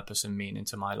lot of purpose and meaning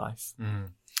to my life.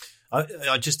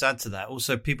 I just add to that.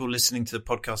 Also, people listening to the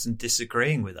podcast and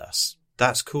disagreeing with us,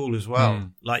 that's cool as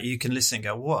well. Like, you can listen and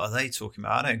go, what are they talking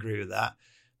about? I don't agree with that.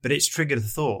 But it's triggered a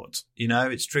thought,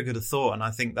 it's triggered a thought. And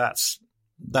I think that's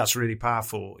really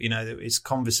powerful. It's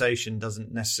conversation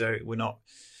doesn't necessarily,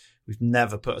 we've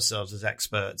never put ourselves as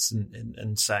experts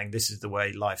and saying this is the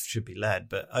way life should be led,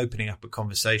 but opening up a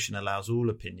conversation allows all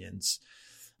opinions.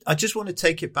 I just want to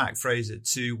take it back, Fraser,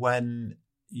 to when,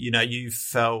 you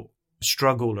felt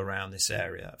struggle around this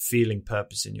area, feeling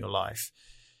purpose in your life.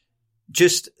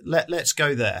 Just let's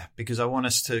go there, because I want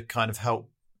us to kind of help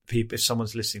people. If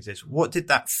someone's listening to this, what did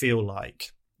that feel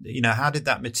like? How did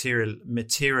that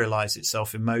materialize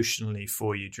itself emotionally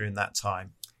for you during that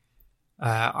time?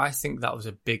 I think that was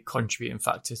a big contributing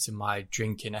factor to my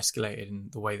drinking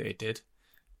escalating the way that it did.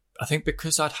 I think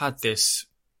because I'd had this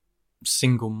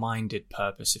single-minded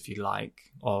purpose, if you like,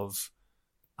 of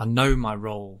I know my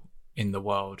role in the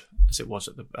world as it was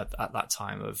at that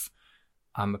time of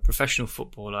I'm a professional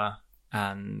footballer,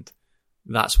 and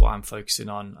that's what I'm focusing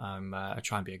on. I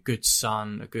try and be a good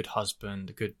son, a good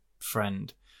husband, a good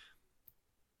friend.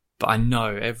 But I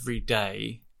know every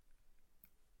day,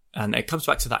 and it comes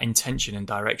back to that intention and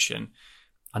direction.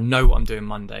 I know what I'm doing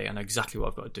Monday. I know exactly what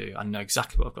I've got to do. I know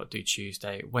exactly what I've got to do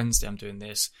Tuesday. Wednesday, I'm doing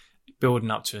this,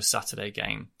 building up to a Saturday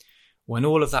game. When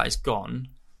all of that is gone,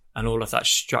 and all of that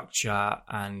structure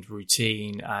and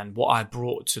routine and what I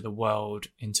brought to the world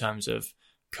in terms of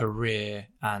career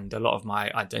and a lot of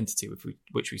my identity,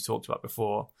 which we talked about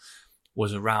before,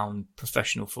 was around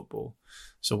professional football.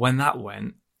 So when that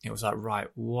went, it was like, right,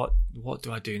 what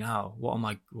do I do now? What am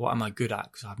I good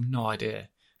at? Because I have no idea.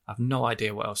 I have no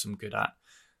idea what else I'm good at.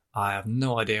 I have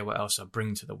no idea what else I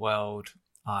bring to the world.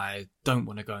 I don't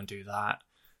want to go and do that.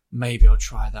 Maybe I'll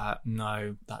try that.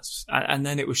 No, and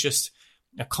then it was just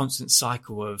a constant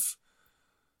cycle of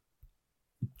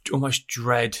almost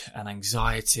dread and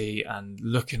anxiety and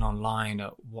looking online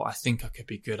at what I think I could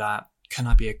be good at. Can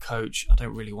I be a coach? I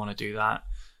don't really want to do that.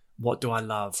 What do I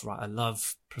love? Right, I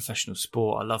love professional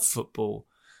sport. I love football.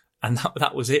 And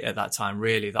that was it at that time,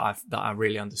 really, that I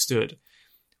really understood.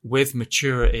 With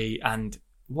maturity, and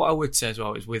what I would say as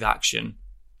well is with action.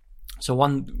 So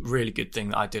one really good thing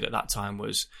that I did at that time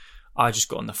was I just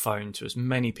got on the phone to as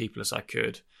many people as I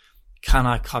could. Can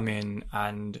I come in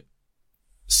and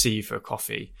see you for a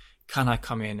coffee? Can I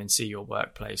come in and see your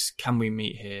workplace? Can we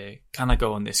meet here? Can I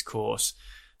go on this course?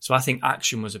 So I think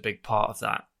action was a big part of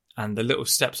that. And the little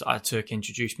steps that I took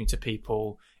introduced me to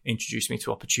people, introduced me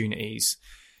to opportunities,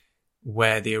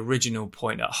 where the original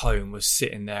point at home was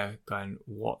sitting there going,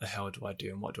 what the hell do I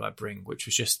do and what do I bring? Which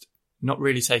was just not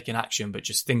really taking action, but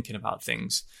just thinking about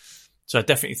things. So I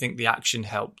definitely think the action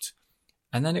helped.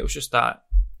 And then it was just that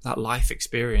life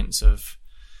experience of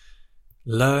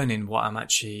learning what I'm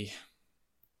actually,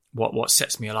 what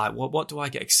sets me alight. What do I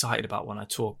get excited about when I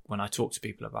talk to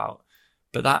people about?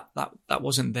 But that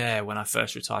wasn't there when I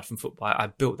first retired from football. I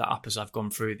built that up as I've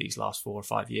gone through these last 4 or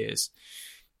 5 years.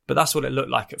 But that's what it looked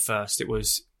like at first.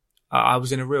 I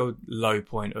was in a real low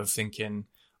point of thinking,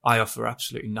 I offer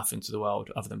absolutely nothing to the world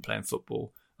other than playing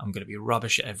football. I'm going to be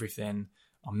rubbish at everything.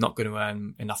 I'm not going to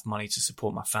earn enough money to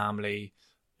support my family.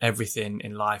 Everything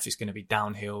in life is going to be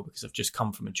downhill because I've just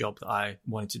come from a job that I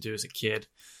wanted to do as a kid.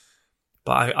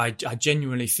 But I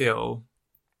genuinely feel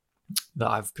that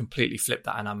I've completely flipped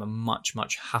that, and I'm a much,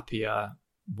 much happier,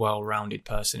 well-rounded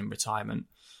person in retirement.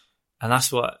 And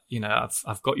that's what,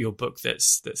 I've got your book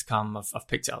that's come. I've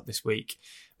picked it up this week,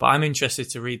 but I'm interested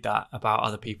to read that about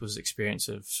other people's experience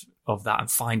of that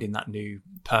and finding that new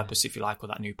purpose, if you like, or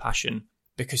that new passion,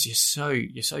 because you're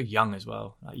so young as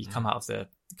well. Like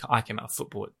I came out of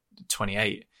football at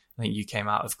 28. I think you came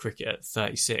out of cricket at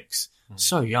 36.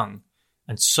 So young,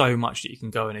 and so much that you can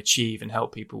go and achieve and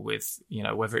help people with,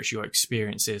 whether it's your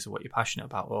experiences or what you're passionate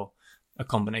about, or a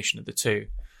combination of the two.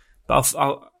 But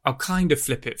I'll kind of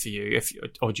flip it for you,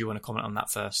 or do you want to comment on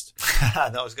that first? I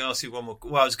was going to ask you one more.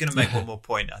 Well, I was going to make one more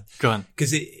point. Go on.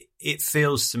 Because it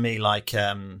feels to me like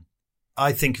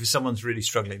I think if someone's really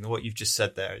struggling, what you've just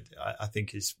said there, I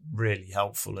think is really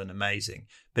helpful and amazing.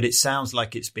 But it sounds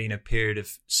like it's been a period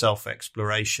of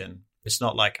self-exploration. It's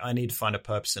not like I need to find a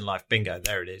purpose in life. Bingo,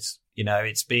 there it is.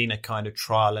 It's been a kind of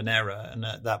trial and error. And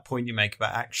at that point you make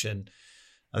about action,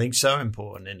 I think so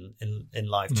important in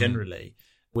life generally.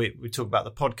 We talk about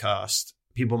the podcast.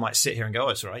 People might sit here and go, oh,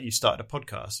 it's all right, you started a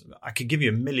podcast. I could give you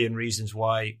a million reasons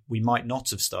why we might not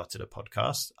have started a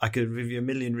podcast. I could give you a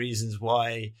million reasons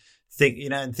why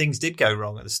and things did go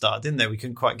wrong at the start, didn't they? We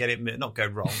couldn't quite get it, not go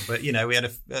wrong, but, we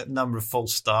had a number of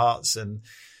false starts, and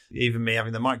even me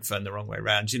having the microphone the wrong way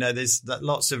around. There's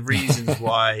lots of reasons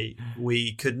why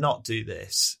we could not do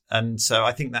this. And so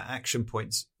I think that action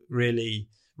point's really,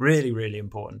 really, really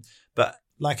important. But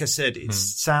like I said, it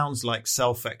sounds like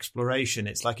self-exploration.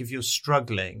 It's like if you're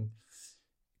struggling,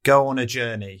 go on a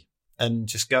journey and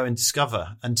just go and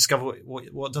discover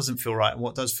what doesn't feel right and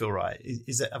what does feel right.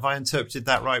 Have I interpreted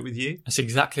that right with you? That's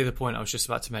exactly the point I was just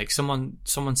about to make. Someone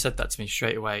said that to me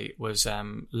straight away, was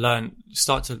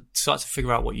start to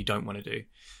figure out what you don't want to do.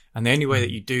 And the only way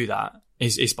that you do that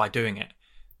is by doing it.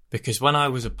 Because when I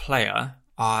was a player,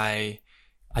 I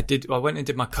went and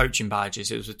did my coaching badges.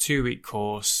 It was a 2-week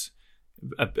course,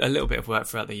 a little bit of work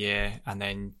throughout the year, and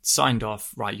then signed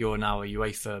off, right, you're now a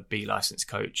UEFA B licensed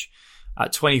coach.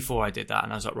 At 24, I did that,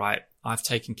 and I was like, right, I've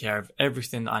taken care of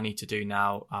everything that I need to do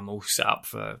now. I'm all set up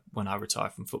for when I retire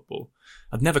from football.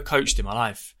 I've never coached in my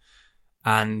life.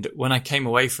 And when I came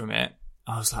away from it,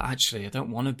 I was like, actually, I don't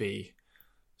want to be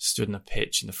stood on a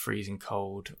pitch in the freezing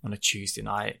cold on a Tuesday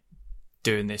night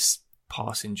doing this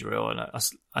passing drill. And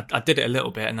I did it a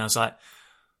little bit, and I was like,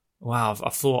 wow, I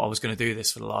thought I was going to do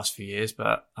this for the last few years,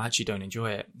 but I actually don't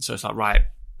enjoy it. So it's like, right,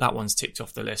 that one's ticked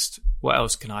off the list. What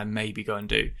else can I maybe go and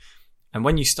do? And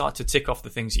when you start to tick off the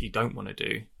things that you don't want to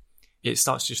do, it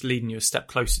starts just leading you a step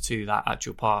closer to that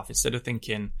actual path. Instead of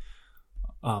thinking,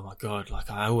 oh my God, like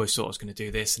I always thought I was going to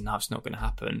do this and now it's not going to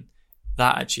happen.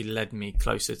 That actually led me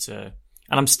closer to,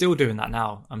 and I'm still doing that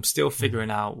now. I'm still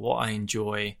figuring out what I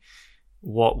enjoy,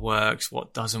 what works,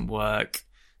 what doesn't work.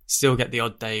 Still get the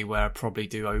odd day where I probably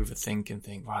do overthink and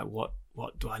think, right, what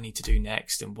do I need to do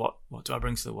next? And what do I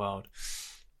bring to the world?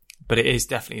 But it is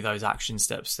definitely those action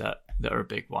steps that are a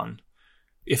big one.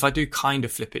 If I do kind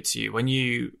of flip it to you, when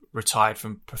you retired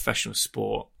from professional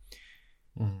sport,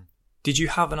 did you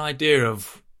have an idea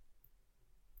of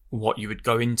what you would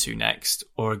go into next?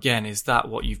 Or again, is that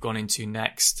what you've gone into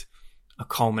next a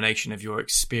culmination of your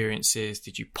experiences?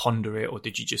 Did you ponder it, or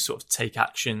did you just sort of take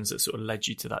actions that sort of led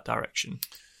you to that direction?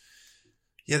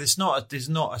 Yeah, there's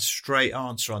not a straight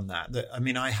answer on that. I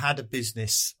mean, I had a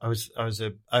business. I was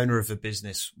a owner of a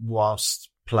business whilst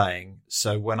playing.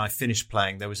 So when I finished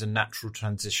playing, there was a natural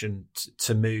transition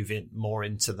to move in more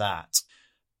into that.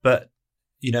 But,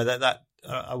 that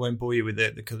I won't bore you with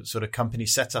the sort of company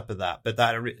setup of that, but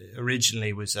that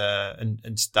originally was and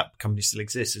that company still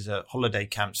exists, as a holiday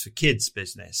camps for kids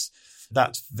business.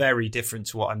 That's very different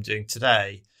to what I'm doing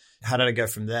today. How did I go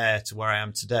from there to where I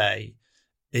am today?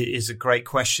 It is a great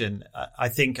question. I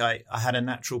think I had a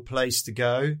natural place to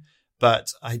go,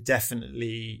 but I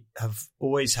definitely have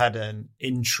always had an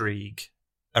intrigue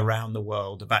around the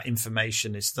world about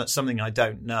information. It's not something I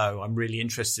don't know. I'm really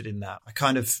interested in that. I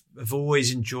kind of have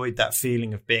always enjoyed that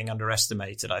feeling of being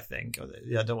underestimated, I think.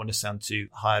 I don't want to sound too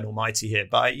high and almighty here,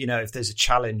 but if there's a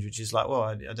challenge, which is like, well,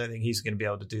 I don't think he's going to be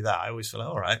able to do that, I always feel like,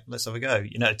 all right, let's have a go,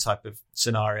 type of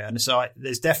scenario. And so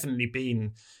there's definitely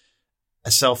been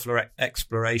a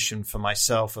self-exploration for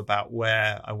myself about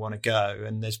where I want to go.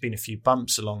 And there's been a few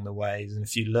bumps along the way and a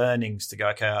few learnings to go,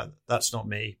 okay, that's not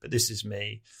me, but this is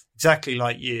me. Exactly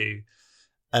like you.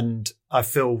 And I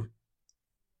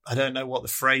don't know what the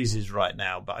phrase is right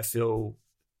now, but I feel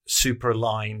super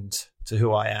aligned to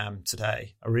who I am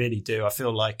today. I really do. I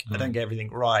feel like I don't get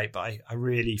everything right, but I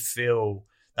really feel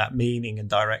that meaning and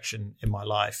direction in my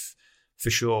life for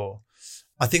sure.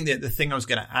 I think that the thing I was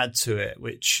going to add to it,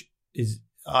 which is,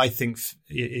 I think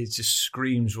it just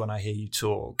screams when I hear you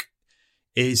talk,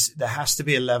 is there has to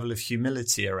be a level of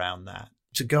humility around that.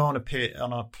 To go on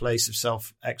a place of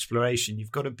self-exploration,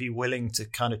 you've got to be willing to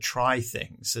kind of try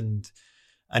things and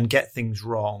get things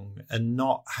wrong, and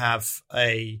not have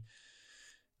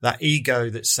that ego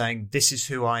that's saying, this is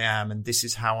who I am and this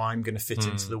is how I'm going to fit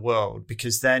into the world.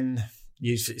 Because then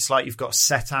it's like you've got a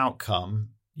set outcome,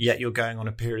 yet you're going on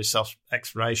a period of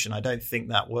self-exploration. I don't think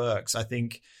that works. I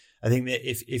think that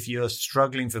if you're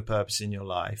struggling for purpose in your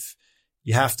life,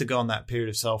 you have to go on that period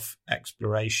of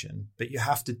self-exploration, but you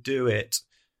have to do it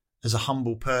as a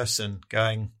humble person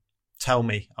going, tell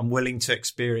me, I'm willing to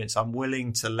experience, I'm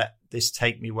willing to let this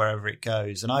take me wherever it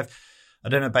goes. And I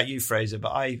don't know about you, Fraser,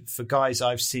 but for guys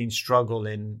I've seen struggle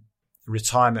in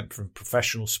retirement from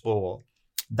professional sport,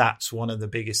 that's one of the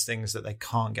biggest things that they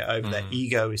can't get over. Their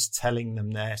ego is telling them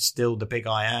they're still the big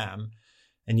I am,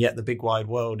 and yet the big wide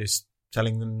world is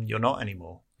telling them you're not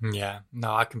anymore. Yeah,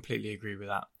 no, I completely agree with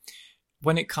that.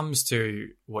 When it comes to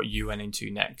what you went into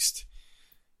next,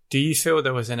 do you feel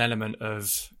there was an element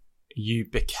of you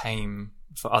became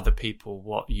for other people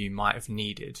what you might have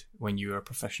needed when you were a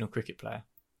professional cricket player?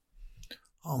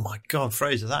 Oh my God,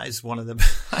 Fraser, that's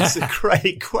a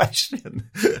great question.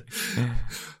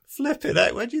 Flip it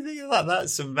out. What do you think of that?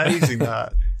 That's amazing.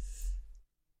 That.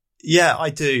 Yeah, I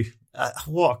do.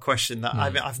 What a question. That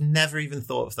I've never even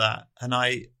thought of that. And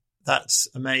that's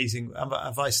amazing.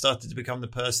 Have I started to become the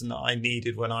person that I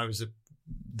needed when I was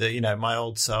my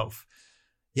old self?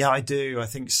 Yeah, I do. I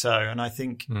think so. And I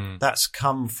think that's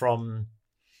come from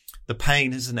the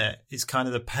pain, isn't it? It's kind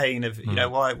of the pain of,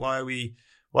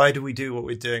 why do we do what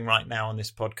we're doing right now on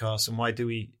this podcast? And why do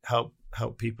we help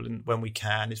people when we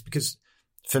can? It's because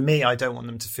for me, I don't want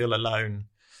them to feel alone.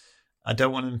 I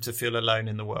don't want them to feel alone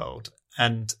in the world.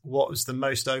 And what was the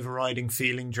most overriding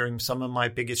feeling during some of my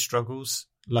biggest struggles?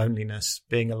 Loneliness,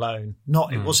 being alone.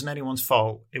 It wasn't anyone's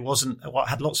fault. It wasn't, I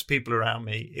had lots of people around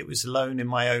me. It was alone in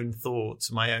my own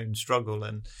thoughts, my own struggle.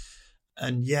 And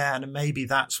maybe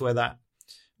that's where that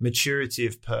maturity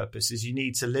of purpose is. You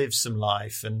need to live some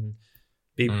life and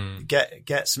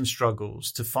get some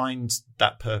struggles to find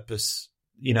that purpose,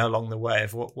 along the way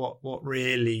of what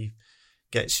really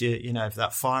gets you,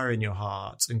 that fire in your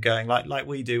heart and going like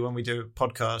we do when we do a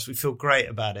podcast. We feel great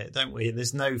about it, don't we? And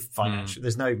there's no financial,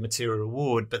 there's no material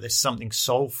reward, but there's something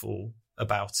soulful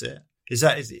about it. Does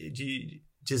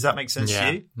that make sense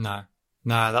to you? No,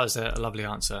 that was a lovely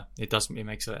answer. It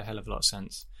makes a hell of a lot of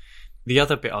sense. The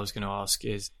other bit I was going to ask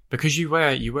is, because you wear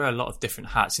a lot of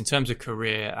different hats in terms of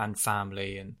career and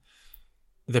family, and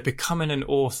they're becoming an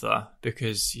author,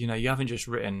 because you haven't just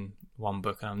written one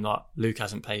book, and Luke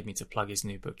hasn't paid me to plug his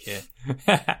new book here,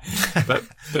 but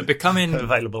becoming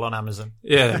available on Amazon.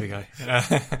 Yeah, there we go.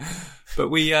 But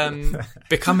we and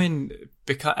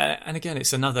again,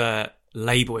 it's another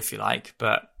label, if you like,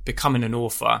 but becoming an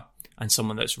author and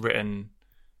someone that's written,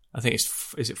 I think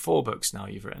is it 4 books now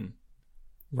you've written?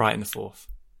 Right in the 4th.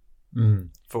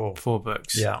 4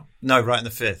 books. Yeah. No, right in the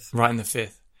 5th. Right in the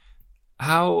 5th.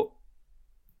 How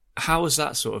has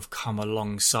that sort of come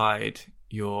alongside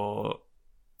your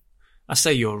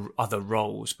other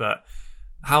roles, but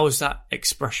how has that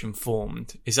expression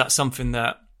formed? Is that something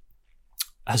that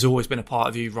has always been a part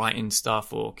of you, writing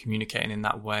stuff or communicating in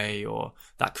that way, or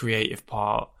that creative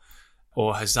part,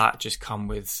 or has that just come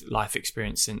with life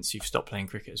experience since you've stopped playing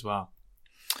cricket as well?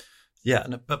 Yeah,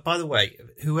 but by the way,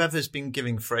 whoever's been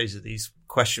giving Fraser these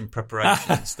question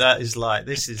preparations,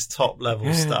 this is top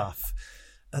level stuff.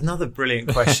 Another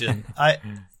brilliant question.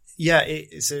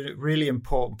 It's a really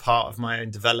important part of my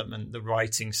own development, the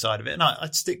writing side of it. And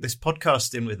I'd stick this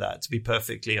podcast in with that, to be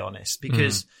perfectly honest,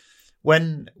 because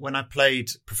when I played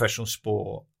professional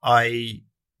sport,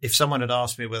 if someone had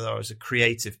asked me whether I was a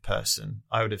creative person,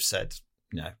 I would have said,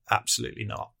 no, absolutely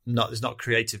not. There's not a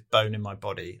creative bone in my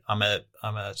body. I'm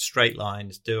a straight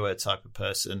lines doer type of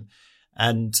person.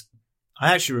 And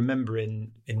I actually remember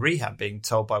in rehab being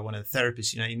told by one of the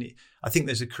therapists, I think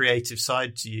there's a creative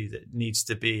side to you that needs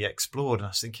to be explored. And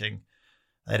I was thinking,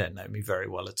 they don't know me very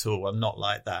well at all. I'm not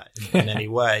like that in any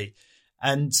way.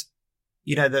 And,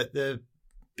 the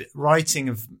writing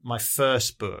of my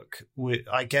first book,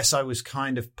 I guess I was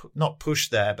kind of not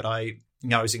pushed there, but I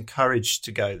was encouraged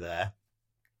to go there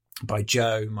by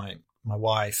Jo, my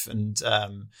wife, and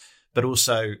but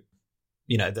also,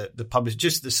 the publisher,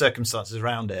 just the circumstances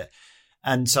around it.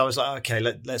 And so I was like, okay,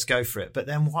 let's go for it. But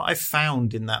then what I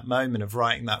found in that moment of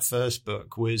writing that first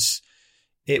book was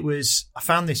I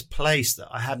found this place that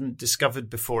I hadn't discovered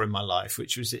before in my life,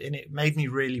 and it made me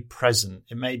really present.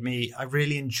 I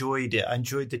really enjoyed it. I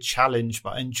enjoyed the challenge,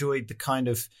 but I enjoyed the kind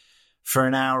of, for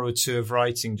an hour or two of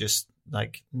writing, just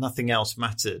like nothing else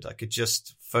mattered. I could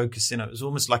just focus in. It was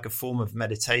almost like a form of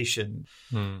meditation.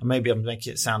 Maybe I'm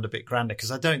making it sound a bit grander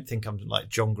because I don't think I'm like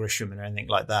John Grisham or anything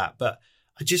like that. But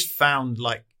I just found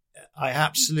like I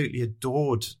absolutely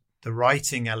adored the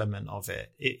writing element of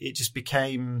it. It just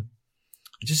became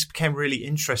really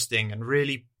interesting and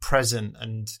really present.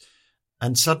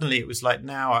 And suddenly it was like,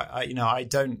 now I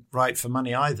don't write for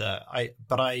money either.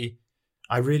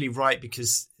 I really write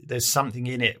because there's something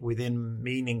in it within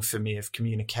meaning for me of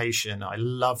communication. I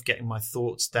love getting my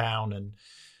thoughts down,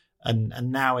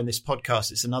 and now in this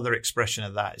podcast, it's another expression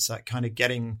of that. It's like kind of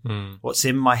getting what's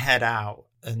in my head out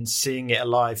and seeing it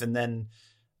alive, and then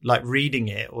like reading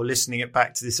it or listening it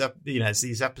back to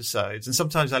these episodes. And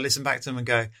sometimes I listen back to them and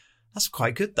go, that's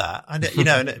quite good, that.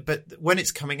 And, but when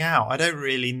it's coming out, I don't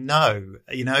really know,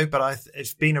 but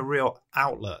it's been a real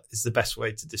outlet is the best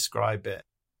way to describe it.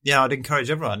 Yeah, I'd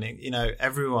encourage everyone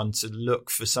to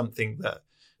look for something that,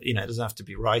 it doesn't have to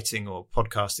be writing or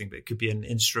podcasting, but it could be an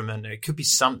instrument, or it could be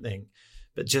something,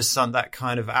 but just that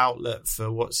kind of outlet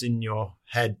for what's in your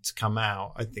head to come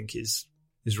out, I think is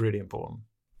really important.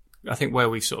 I think where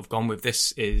we've sort of gone with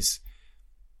this is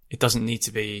it doesn't need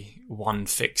to be one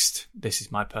fixed, this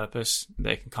is my purpose.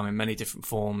 They can come in many different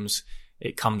forms.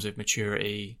 It comes with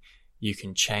maturity. You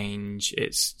can change.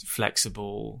 It's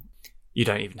flexible. You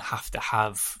don't even have to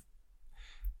have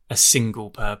a single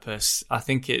purpose. I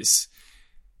think it's,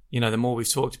 the more we've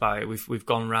talked about it, we've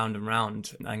gone round and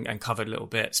round and covered little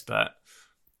bits, but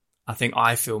I think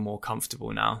I feel more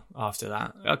comfortable now after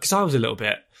that, because I was a little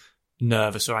bit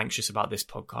nervous or anxious about this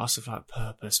podcast of like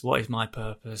purpose. What is my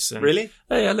purpose? And really?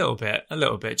 Yeah, a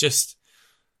little bit, just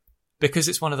because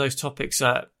it's one of those topics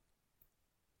that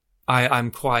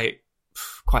I'm quite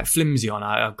flimsy on.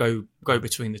 I go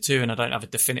between the two, and I don't have a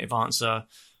definitive answer.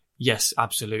 Yes,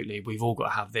 absolutely, we've all got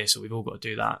to have this, or we've all got to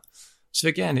do that. So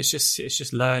again, it's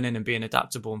just learning and being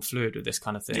adaptable and fluid with this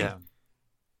kind of thing. Yeah.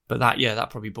 But that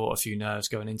probably brought a few nerves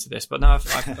going into this. But no,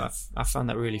 I found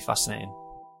that really fascinating.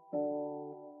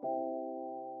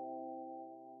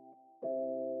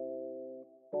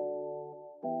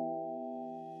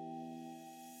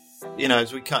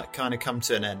 As we kind of come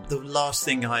to an end, the last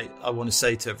thing I want to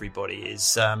say to everybody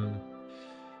is that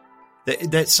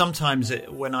sometimes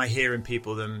when I hear in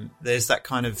people, there's that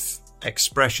kind of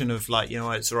expression of like,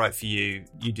 it's all right for you,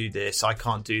 you do this, I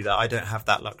can't do that, I don't have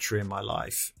that luxury in my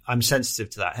life. I'm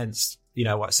sensitive to that. Hence,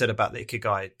 what I said about the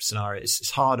Ikigai scenario.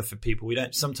 It's harder for people. We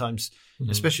don't sometimes,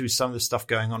 especially with some of the stuff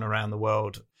going on around the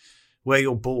world, where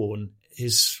you're born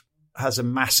has a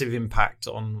massive impact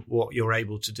on what you're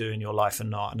able to do in your life and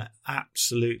not. And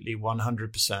absolutely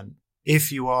 100%.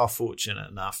 If you are fortunate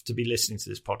enough to be listening to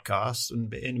this podcast and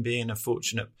be in a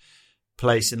fortunate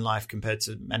place in life compared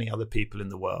to many other people in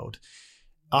the world,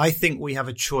 I think we have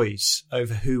a choice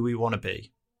over who we want to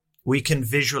be. We can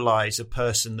visualize a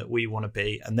person that we want to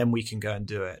be, and then we can go and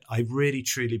do it. I really,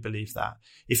 truly believe that.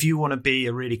 If you want to be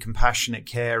a really compassionate,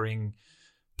 caring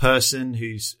person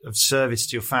who's of service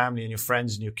to your family and your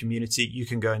friends and your community, you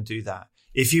can go and do that.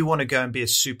 If you want to go and be a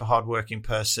super hardworking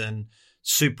person,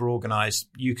 super organized,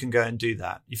 you can go and do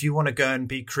that. If you want to go and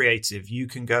be creative, you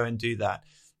can go and do that.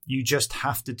 You just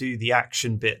have to do the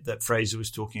action bit that Fraser was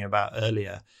talking about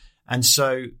earlier. And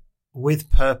so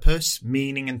with purpose,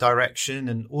 meaning and direction,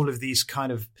 and all of these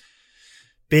kind of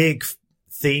big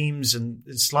themes, and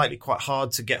it's slightly quite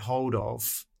hard to get hold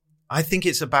of, I think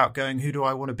it's about going, who do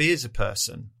I want to be as a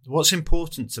person? What's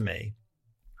important to me?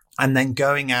 And then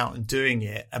going out and doing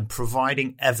it and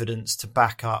providing evidence to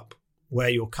back up where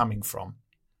you're coming from.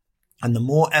 And the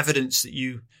more evidence that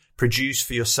you produce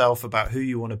for yourself about who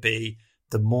you want to be,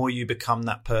 the more you become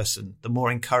that person, the more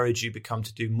encouraged you become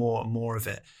to do more and more of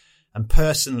it. And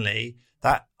personally,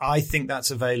 that I think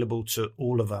that's available to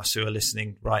all of us who are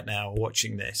listening right now or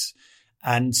watching this.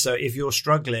 And so if you're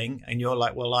struggling and you're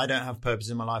like, well, I don't have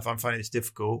purpose in my life, I'm finding this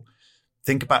difficult,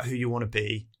 think about who you want to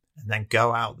be and then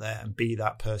go out there and be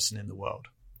that person in the world.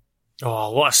 Oh,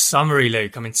 what a summary,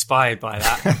 Luke. I'm inspired by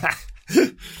that.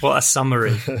 What a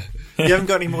summary. You haven't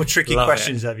got any more tricky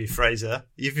questions, have you, Fraser?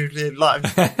 You've like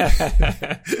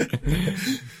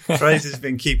Fraser's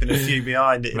been keeping a few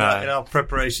behind in our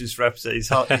preparations for episodes.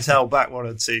 He's held back one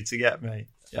or two to get me.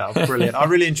 Yeah, brilliant. I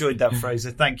really enjoyed that,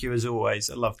 Fraser. Thank you as always.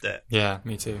 I loved it. Yeah,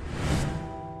 me too.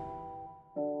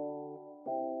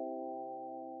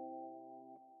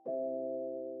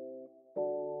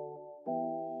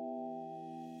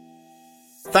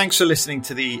 Thanks for listening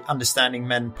to the Understanding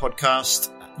Men podcast.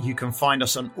 You can find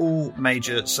us on all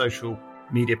major social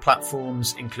media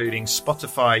platforms, including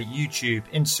Spotify, YouTube,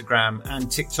 Instagram,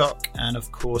 and TikTok. And of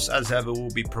course, as ever, we'll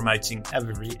be promoting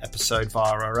every episode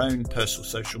via our own personal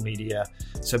social media.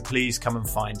 So please come and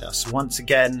find us. Once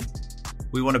again,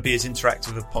 we want to be as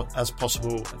interactive as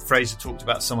possible. Fraser talked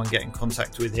about someone getting in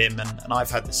contact with him, and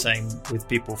I've had the same with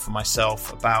people for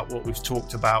myself about what we've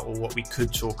talked about or what we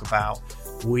could talk about.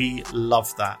 We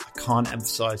love that. I can't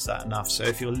emphasize that enough. So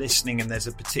if you're listening and there's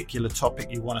a particular topic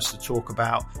you want us to talk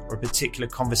about or a particular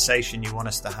conversation you want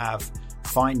us to have,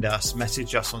 find us,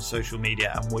 message us on social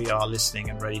media, and we are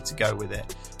listening and ready to go with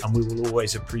it. And we will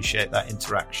always appreciate that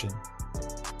interaction.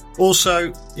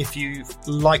 Also, if you've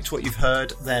liked what you've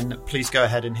heard, then please go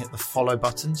ahead and hit the follow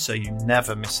button so you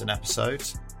never miss an episode.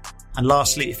 And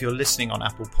lastly, if you're listening on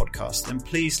Apple Podcasts, then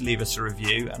please leave us a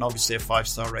review. And obviously a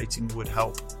 5-star rating would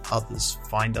help others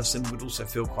find us and would also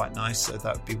feel quite nice. So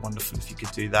that would be wonderful if you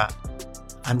could do that.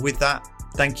 And with that,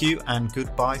 thank you and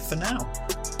goodbye for now.